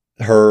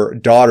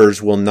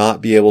daughters will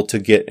not be able to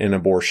get an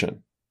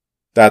abortion.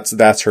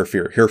 That's her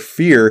fear. Her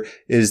fear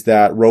is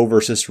that Roe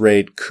versus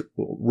Wade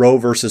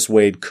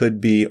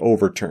could be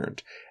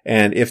overturned.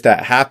 And if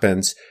that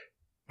happens,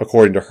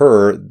 according to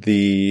her,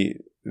 the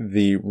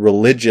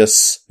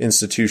religious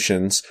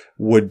institutions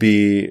would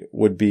be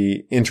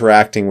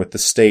interacting with the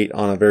state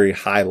on a very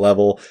high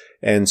level.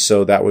 And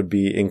so that would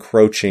be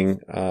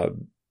encroaching,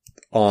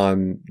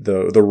 on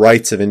the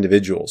rights of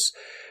individuals.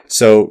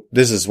 So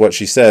this is what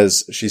she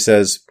says. She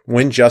says,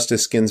 when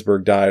Justice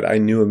Ginsburg died, I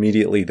knew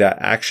immediately that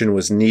action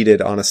was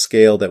needed on a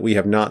scale that we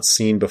have not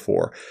seen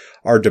before.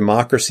 Our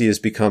democracy has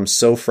become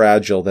so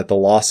fragile that the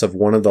loss of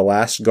one of the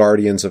last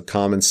guardians of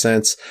common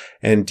sense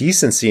and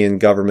decency in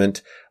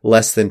government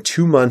less than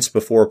 2 months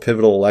before a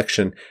pivotal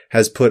election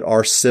has put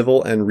our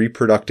civil and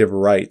reproductive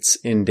rights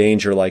in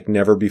danger like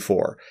never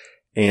before.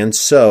 And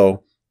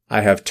so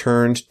I have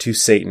turned to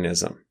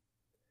Satanism.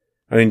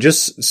 I mean,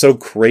 just so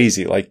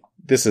crazy. Like,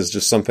 this is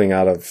just something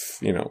out of,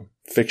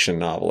 fiction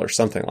novel or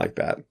something like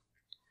that.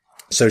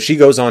 So she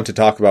goes on to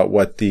talk about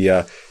what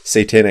the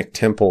Satanic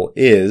Temple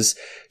is.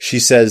 She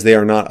says they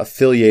are not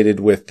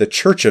affiliated with the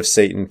Church of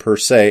Satan per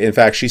se. In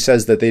fact, she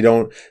says that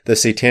the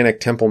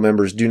Satanic Temple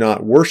members do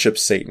not worship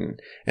Satan,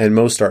 and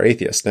most are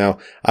atheists. Now,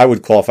 I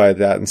would qualify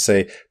that and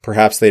say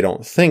perhaps they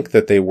don't think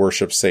that they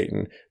worship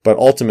Satan, but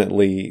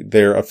ultimately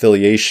their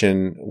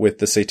affiliation with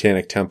the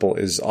Satanic Temple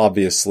is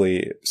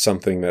obviously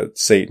something that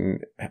Satan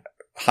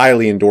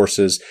highly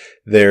endorses.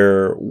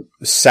 Their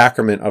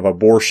sacrament of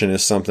abortion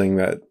is something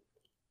that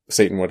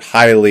Satan would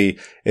highly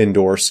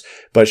endorse.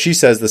 But she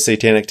says the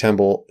Satanic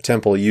Temple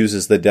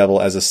uses the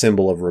devil as a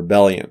symbol of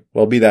rebellion.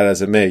 Well, be that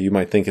as it may, you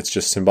might think it's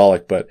just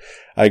symbolic, but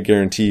I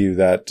guarantee you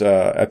that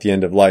at the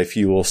end of life,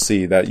 you will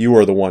see that you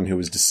are the one who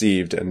was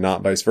deceived and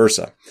not vice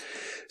versa.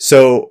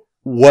 So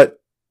what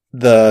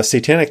the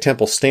Satanic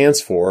Temple stands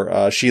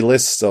for, she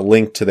lists a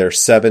link to their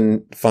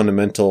 7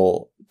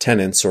 fundamental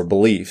tenets or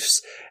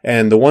beliefs.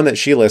 And the one that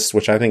she lists,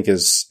 which I think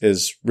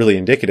is really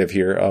indicative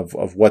here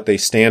of what they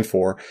stand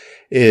for,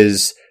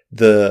 is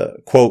the,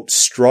 quote,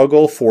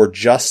 struggle for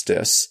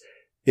justice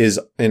is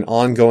an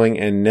ongoing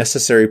and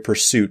necessary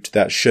pursuit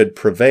that should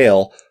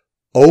prevail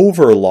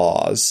over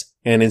laws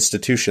and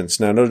institutions.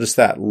 Now notice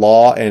that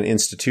law and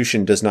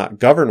institution does not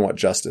govern what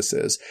justice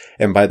is.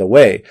 And by the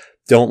way,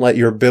 don't let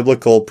your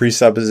biblical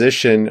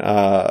presupposition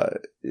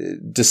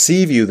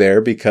deceive you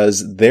there,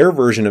 because their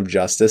version of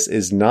justice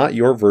is not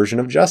your version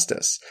of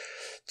justice.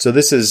 So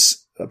this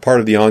is part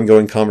of the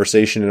ongoing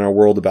conversation in our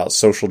world about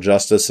social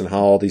justice and how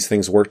all these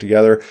things work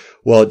together.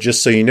 Well,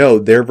 just so you know,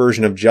 their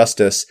version of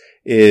justice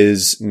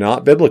is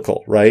not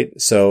biblical, right?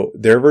 So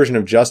their version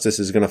of justice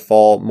is going to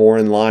fall more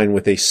in line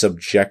with a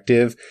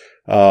subjective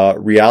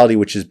reality,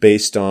 which is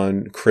based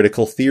on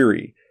critical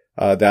theory.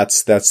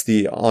 That's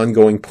the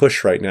ongoing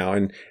push right now.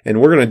 And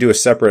we're going to do a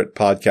separate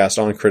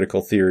podcast on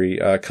critical theory,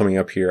 coming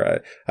up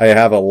here. I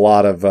have a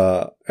lot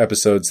of,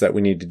 episodes that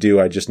we need to do.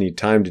 I just need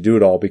time to do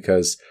it all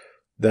because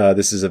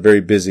this is a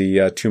very busy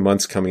 2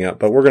 months coming up,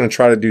 but we're going to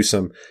try to do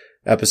some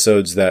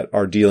episodes that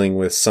are dealing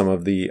with some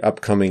of the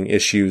upcoming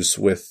issues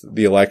with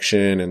the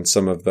election and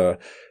some of the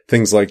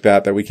things like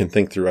that we can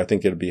think through. I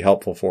think it'd be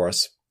helpful for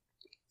us.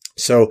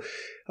 So,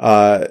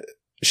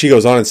 she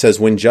goes on and says,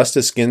 when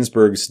Justice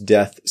Ginsburg's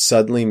death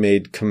suddenly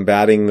made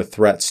combating the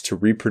threats to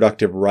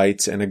reproductive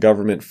rights and a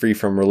government free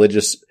from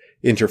religious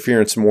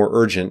interference more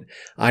urgent,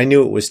 I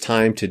knew it was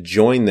time to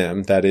join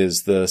them, that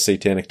is the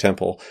Satanic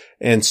Temple,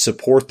 and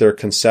support their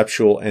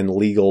conceptual and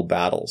legal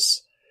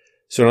battles.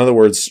 So in other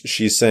words,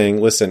 she's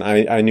saying, listen,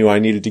 I knew I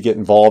needed to get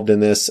involved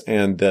in this,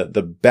 and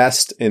the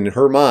best, in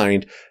her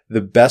mind, the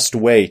best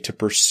way to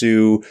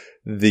pursue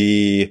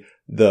the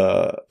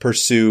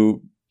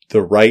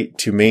right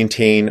to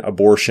maintain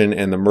abortion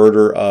and the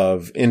murder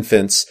of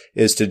infants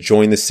is to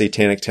join the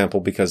Satanic Temple,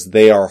 because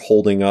they are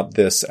holding up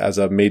this as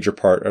a major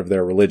part of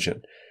their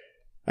religion.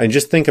 And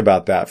just think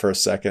about that for a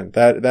second.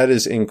 That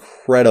is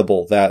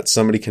incredible that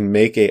somebody can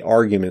make a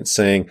argument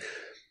saying,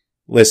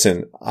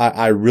 listen,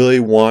 I really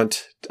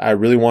want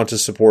to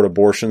support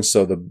abortion.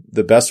 So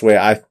the best way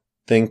I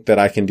think that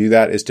I can do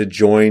that is to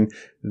join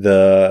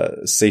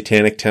the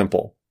Satanic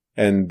Temple.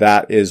 And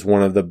that is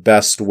one of the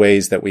best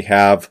ways that we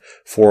have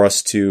for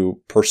us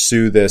to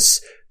pursue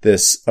this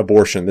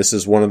abortion. This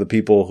is one of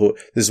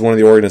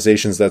the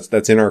organizations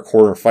that's in our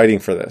corner fighting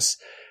for this.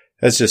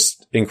 That's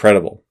just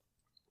incredible.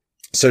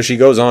 So she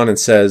goes on and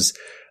says,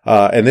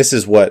 and this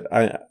is what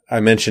I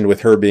mentioned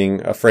with her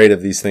being afraid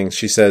of these things.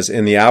 She says,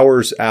 in the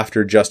hours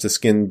after Justice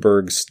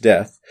Ginsburg's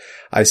death,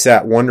 I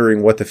sat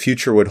wondering what the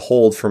future would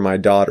hold for my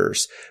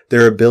daughters.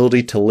 Their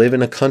ability to live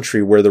in a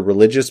country where the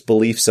religious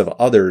beliefs of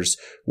others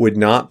would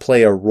not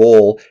play a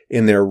role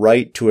in their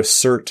right to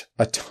assert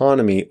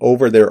autonomy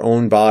over their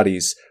own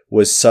bodies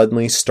was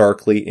suddenly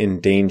starkly in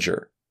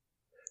danger.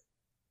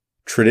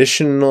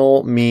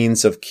 Traditional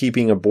means of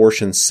keeping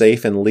abortion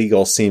safe and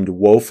legal seemed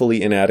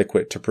woefully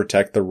inadequate to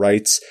protect the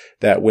rights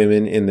that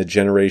women in the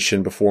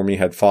generation before me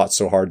had fought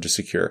so hard to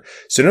secure.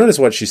 So notice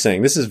what she's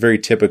saying. This is very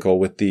typical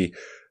with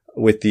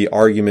the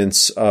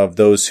arguments of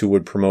those who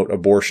would promote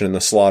abortion and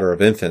the slaughter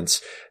of infants.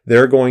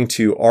 They're going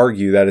to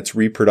argue that it's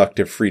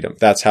reproductive freedom.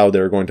 That's how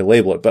they're going to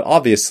label it. But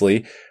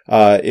obviously,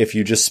 if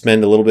you just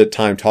spend a little bit of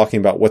time talking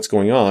about what's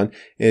going on,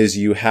 is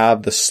you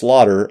have the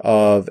slaughter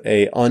of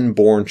an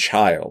unborn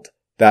child.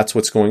 That's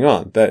what's going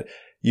on. That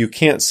you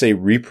can't say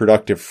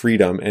reproductive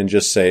freedom and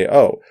just say,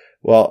 oh,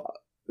 well,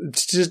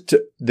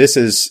 this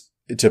is,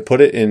 to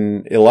put it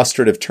in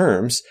illustrative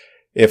terms,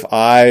 if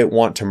I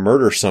want to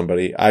murder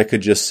somebody, I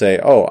could just say,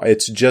 oh,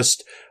 it's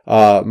just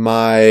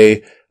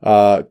my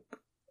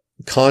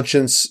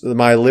conscience,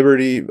 my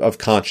liberty of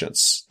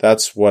conscience.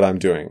 That's what I'm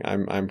doing.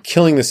 I'm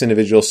killing this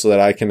individual so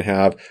that I can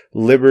have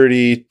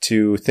liberty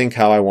to think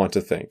how I want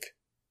to think.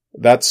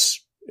 Does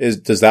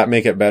that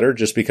make it better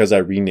just because I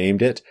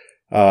renamed it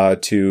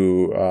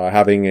to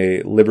having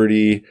a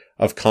liberty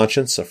of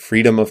conscience, a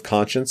freedom of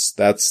conscience.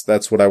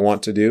 That's what I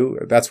want to do.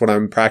 That's what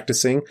I'm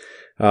practicing.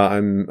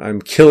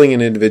 I'm killing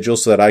an individual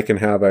so that I can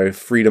have a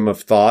freedom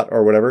of thought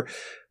or whatever.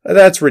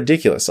 That's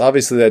ridiculous.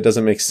 Obviously, that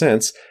doesn't make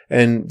sense.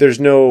 And there's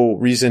no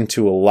reason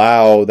to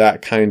allow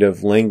that kind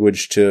of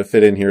language to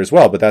fit in here as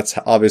well. But that's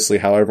obviously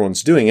how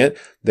everyone's doing it.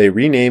 They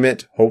rename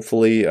it,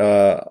 hopefully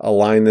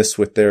align this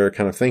with their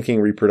kind of thinking,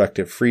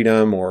 reproductive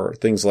freedom or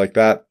things like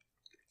that.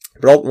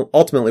 But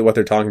ultimately, what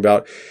they're talking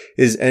about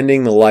is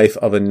ending the life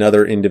of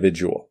another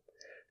individual.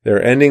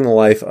 They're ending the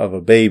life of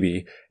a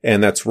baby,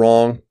 and that's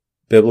wrong.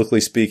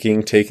 Biblically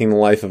speaking, taking the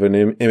life of an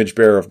image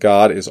bearer of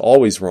God is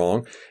always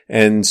wrong.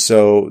 And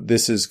so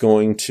this is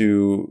going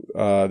to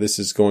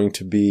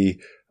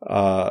be,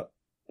 at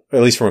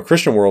least from a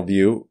Christian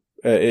worldview,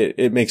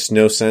 it makes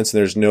no sense.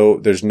 There's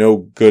no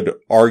good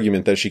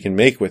argument that she can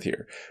make with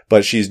here,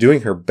 but she's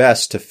doing her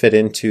best to fit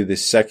into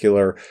this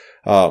secular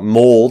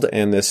mold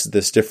and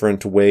this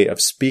different way of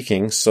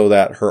speaking so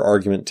that her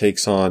argument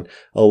takes on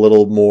a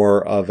little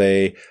more of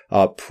a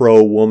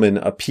pro-woman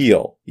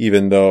appeal,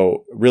 even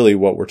though really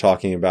what we're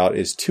talking about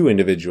is two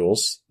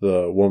individuals,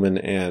 the woman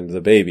and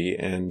the baby.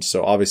 And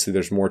so obviously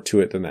there's more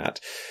to it than that.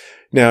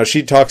 Now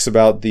she talks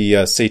about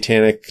the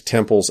Satanic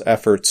Temple's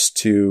efforts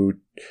to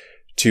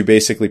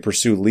basically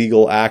pursue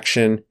legal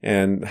action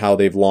and how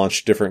they've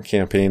launched different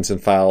campaigns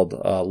and filed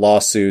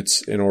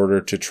lawsuits in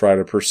order to try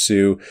to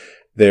pursue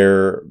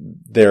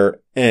their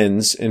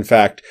ends. In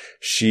fact,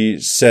 she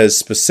says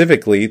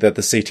specifically that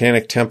the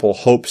Satanic Temple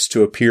hopes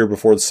to appear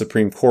before the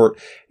Supreme Court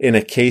in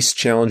a case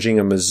challenging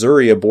a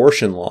Missouri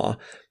abortion law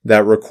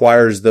that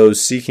requires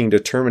those seeking to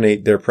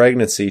terminate their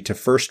pregnancy to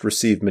first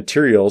receive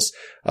materials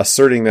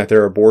asserting that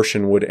their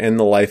abortion would end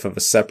the life of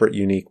a separate,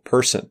 unique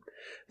person.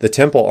 The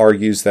temple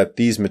argues that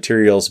these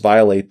materials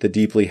violate the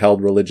deeply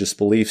held religious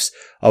beliefs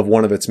of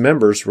one of its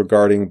members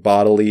regarding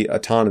bodily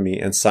autonomy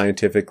and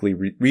scientifically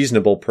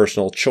reasonable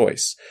personal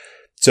choice.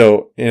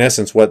 So, in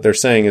essence, what they're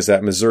saying is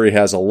that Missouri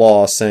has a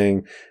law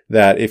saying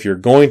that if you're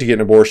going to get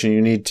an abortion, you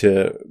need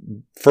to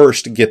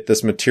first get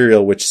this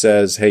material which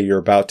says, hey, you're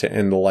about to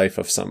end the life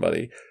of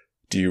somebody.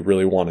 Do you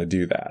really want to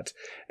do that?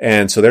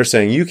 And so they're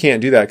saying you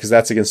can't do that because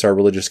that's against our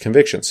religious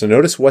conviction. So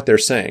notice what they're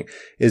saying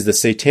is the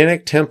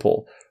Satanic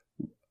Temple,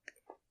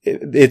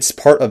 it's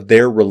part of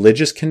their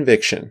religious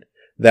conviction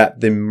that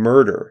the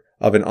murder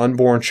of an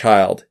unborn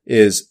child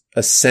is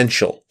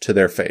essential to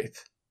their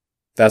faith.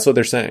 That's what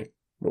they're saying.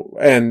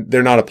 And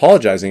they're not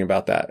apologizing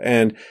about that.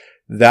 And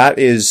that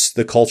is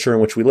the culture in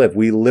which we live.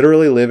 We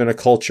literally live in a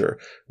culture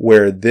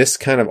where this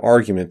kind of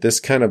argument, this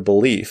kind of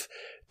belief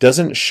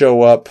doesn't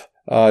show up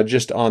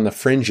just on the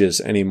fringes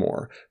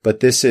anymore.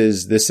 But this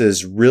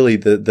is really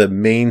the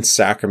main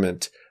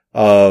sacrament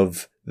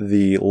of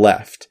the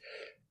left.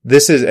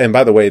 This is, and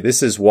by the way,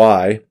 this is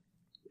why,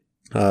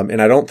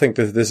 and I don't think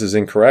that this is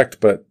incorrect,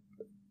 but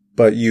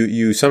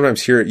you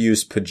sometimes hear it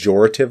used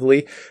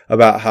pejoratively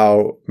about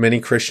how many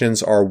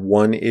Christians are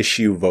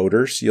one-issue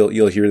voters.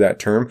 You'll hear that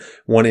term,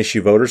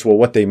 one-issue voters. Well,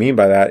 what they mean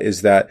by that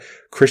is that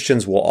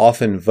Christians will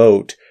often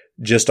vote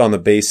just on the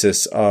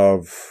basis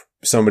of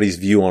somebody's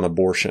view on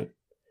abortion.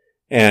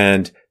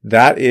 And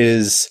that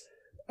is,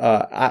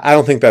 I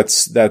don't think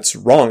that's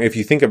wrong. If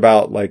you think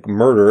about like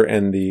murder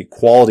and the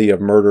quality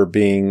of murder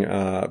being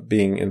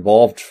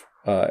involved,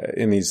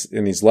 in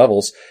these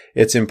levels,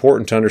 it's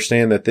important to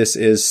understand that this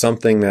is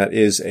something that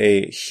is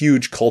a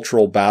huge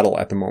cultural battle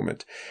at the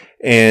moment.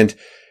 And,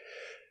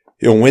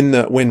 you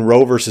know, when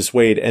Roe versus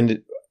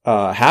Wade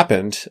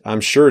happened,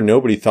 I'm sure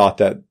nobody thought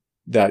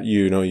that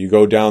you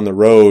go down the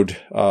road,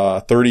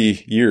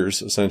 30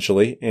 years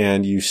essentially,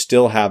 and you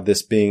still have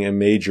this being a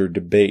major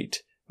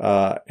debate.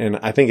 And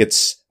I think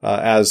it's,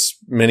 as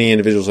many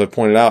individuals have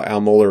pointed out,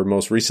 Al Mohler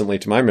most recently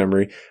to my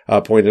memory,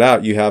 pointed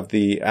out, you have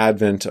the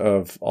advent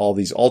of all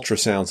these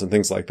ultrasounds and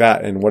things like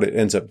that. And what it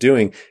ends up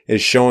doing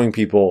is showing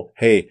people,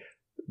 hey,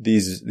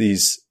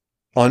 these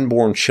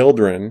unborn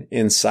children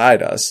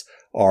inside us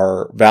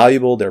are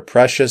valuable. They're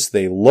precious.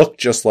 They look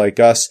just like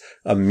us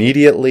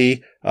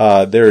immediately.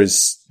 There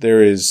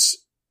is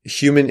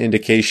human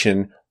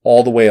indication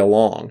all the way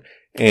along.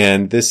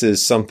 And this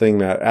is something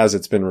that, as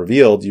it's been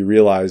revealed, you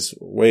realize,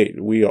 wait,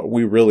 we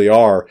really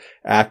are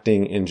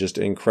acting in just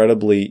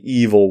incredibly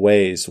evil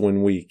ways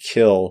when we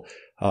kill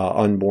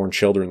unborn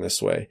children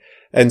this way.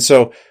 And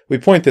so we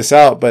point this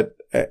out, but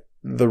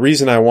the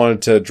reason I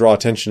wanted to draw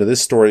attention to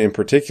this story in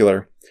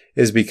particular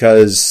is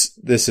because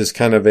this is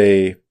kind of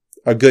a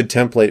good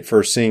template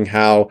for seeing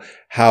how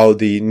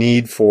the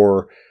need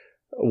for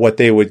what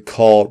they would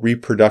call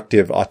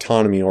reproductive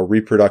autonomy or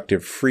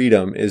reproductive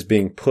freedom is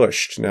being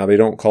pushed. Now, they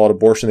don't call it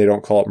abortion. They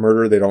don't call it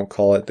murder. They don't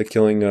call it the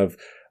killing of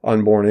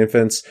unborn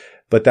infants,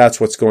 but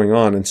that's what's going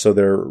on. And so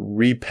they're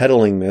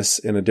repeddling this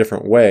in a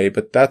different way,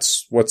 but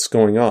that's what's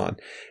going on.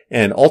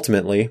 And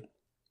ultimately,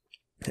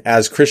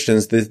 as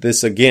Christians,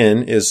 this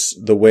again is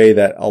the way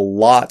that a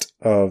lot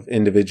of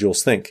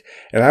individuals think.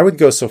 And I would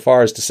go so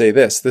far as to say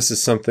this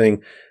is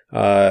something,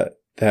 that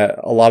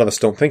a lot of us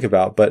don't think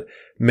about, but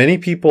many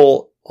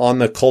people on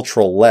the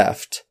cultural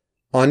left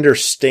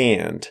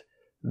understand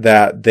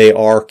that they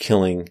are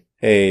killing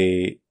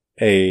a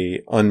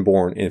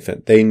unborn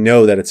infant. They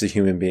know that it's a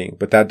human being,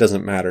 but that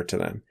doesn't matter to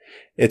them.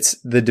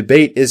 The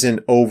debate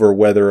isn't over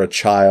whether a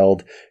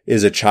child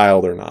is a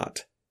child or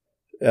not.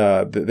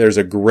 There's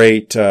a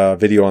great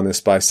video on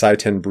this by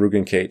Saiten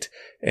Bruggencate,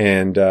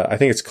 and I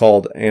think it's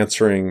called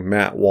Answering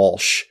Matt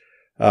Walsh.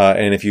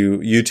 And if you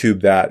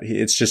YouTube that,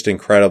 it's just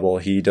incredible.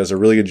 He does a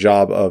really good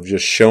job of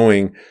just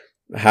showing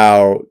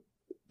how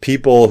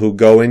people who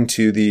go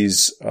into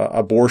these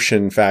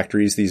abortion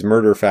factories, these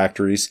murder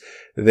factories,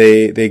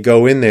 they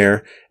go in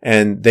there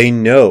and they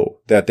know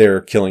that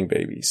they're killing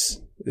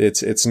babies.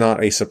 It's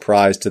not a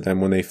surprise to them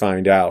when they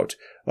find out,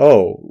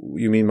 oh,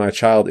 you mean my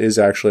child is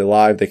actually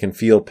alive? They can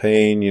feel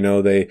pain.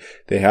 They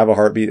have a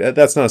heartbeat.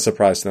 That's not a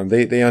surprise to them.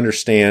 They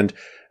understand,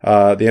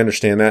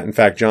 that. In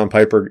fact, John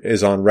Piper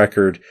is on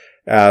record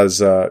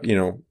as,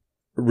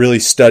 really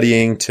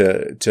studying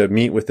to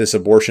meet with this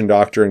abortion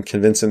doctor and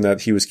convince him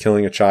that he was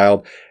killing a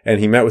child. And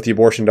he met with the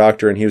abortion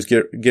doctor and he was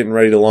getting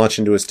ready to launch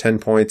into his 10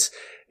 points.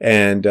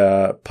 And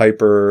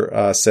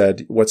Piper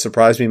said, what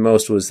surprised me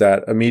most was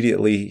that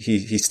immediately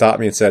he stopped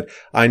me and said,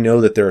 I know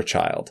that they're a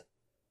child.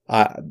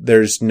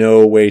 There's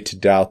no way to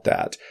doubt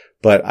that.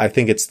 But I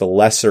think it's the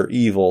lesser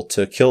evil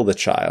to kill the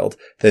child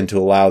than to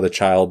allow the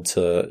child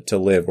to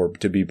live or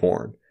to be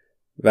born.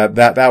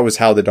 That was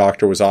how the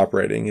doctor was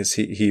operating, is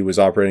he was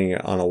operating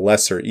on a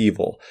lesser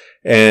evil.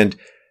 And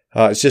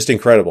it's just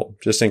incredible.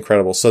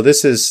 So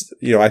this is,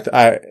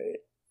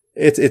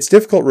 it's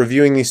difficult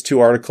reviewing these two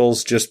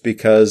articles just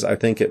because I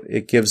think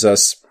it gives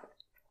us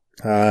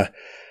a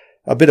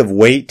bit of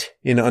weight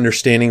in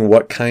understanding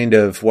what kind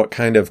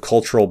of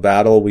cultural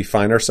battle we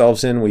find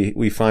ourselves in.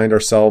 We find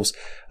ourselves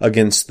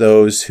against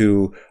those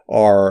who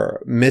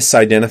are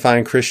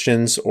misidentifying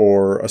Christians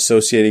or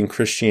associating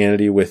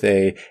Christianity with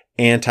a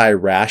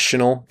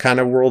anti-rational kind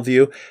of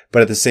worldview.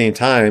 But at the same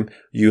time,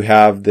 you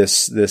have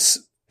this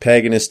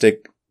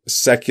paganistic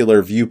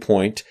secular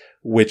viewpoint,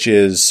 which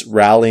is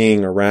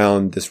rallying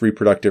around this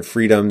reproductive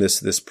freedom,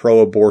 this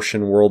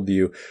pro-abortion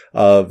worldview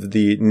of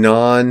the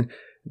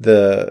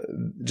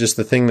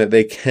thing that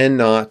they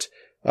cannot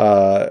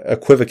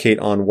equivocate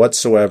on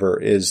whatsoever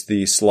is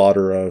the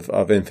slaughter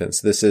of infants.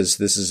 This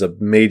is a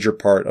major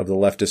part of the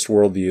leftist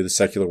worldview, the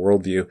secular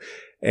worldview.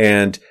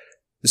 And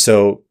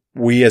so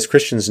we as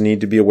Christians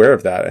need to be aware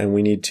of that, and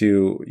we need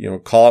to,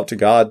 call out to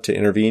God to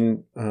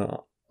intervene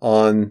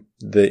on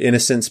the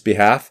innocent's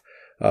behalf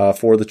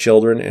for the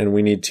children, and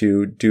we need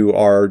to do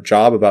our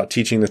job about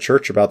teaching the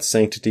church about the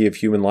sanctity of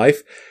human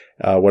life,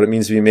 what it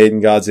means to be made in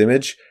God's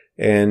image,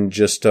 and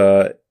just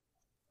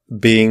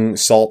being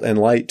salt and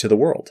light to the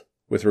world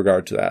with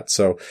regard to that.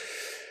 So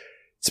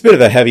it's a bit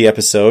of a heavy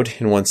episode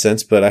in one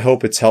sense, but I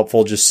hope it's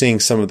helpful just seeing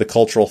some of the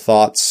cultural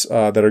thoughts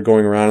that are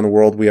going around in the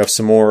world. We have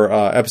some more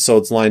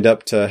episodes lined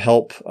up to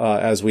help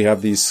as we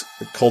have these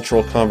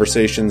cultural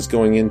conversations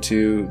going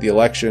into the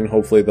election.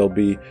 Hopefully they'll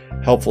be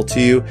helpful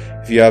to you.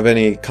 If you have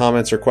any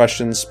comments or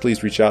questions,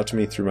 please reach out to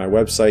me through my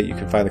website. You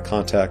can find the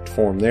contact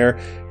form there.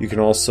 You can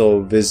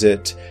also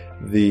visit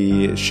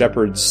the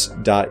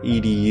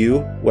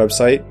shepherds.edu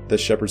website, the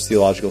Shepherds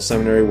Theological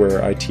Seminary,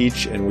 where I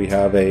teach, and we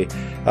have a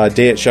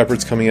day at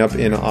Shepherds coming up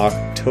in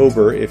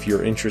October. If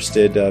you're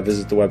interested,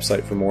 visit the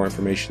website for more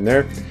information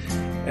there.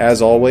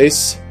 As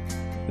always,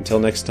 until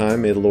next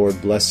time, may the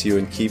Lord bless you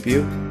and keep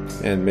you,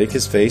 and make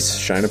his face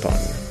shine upon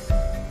you.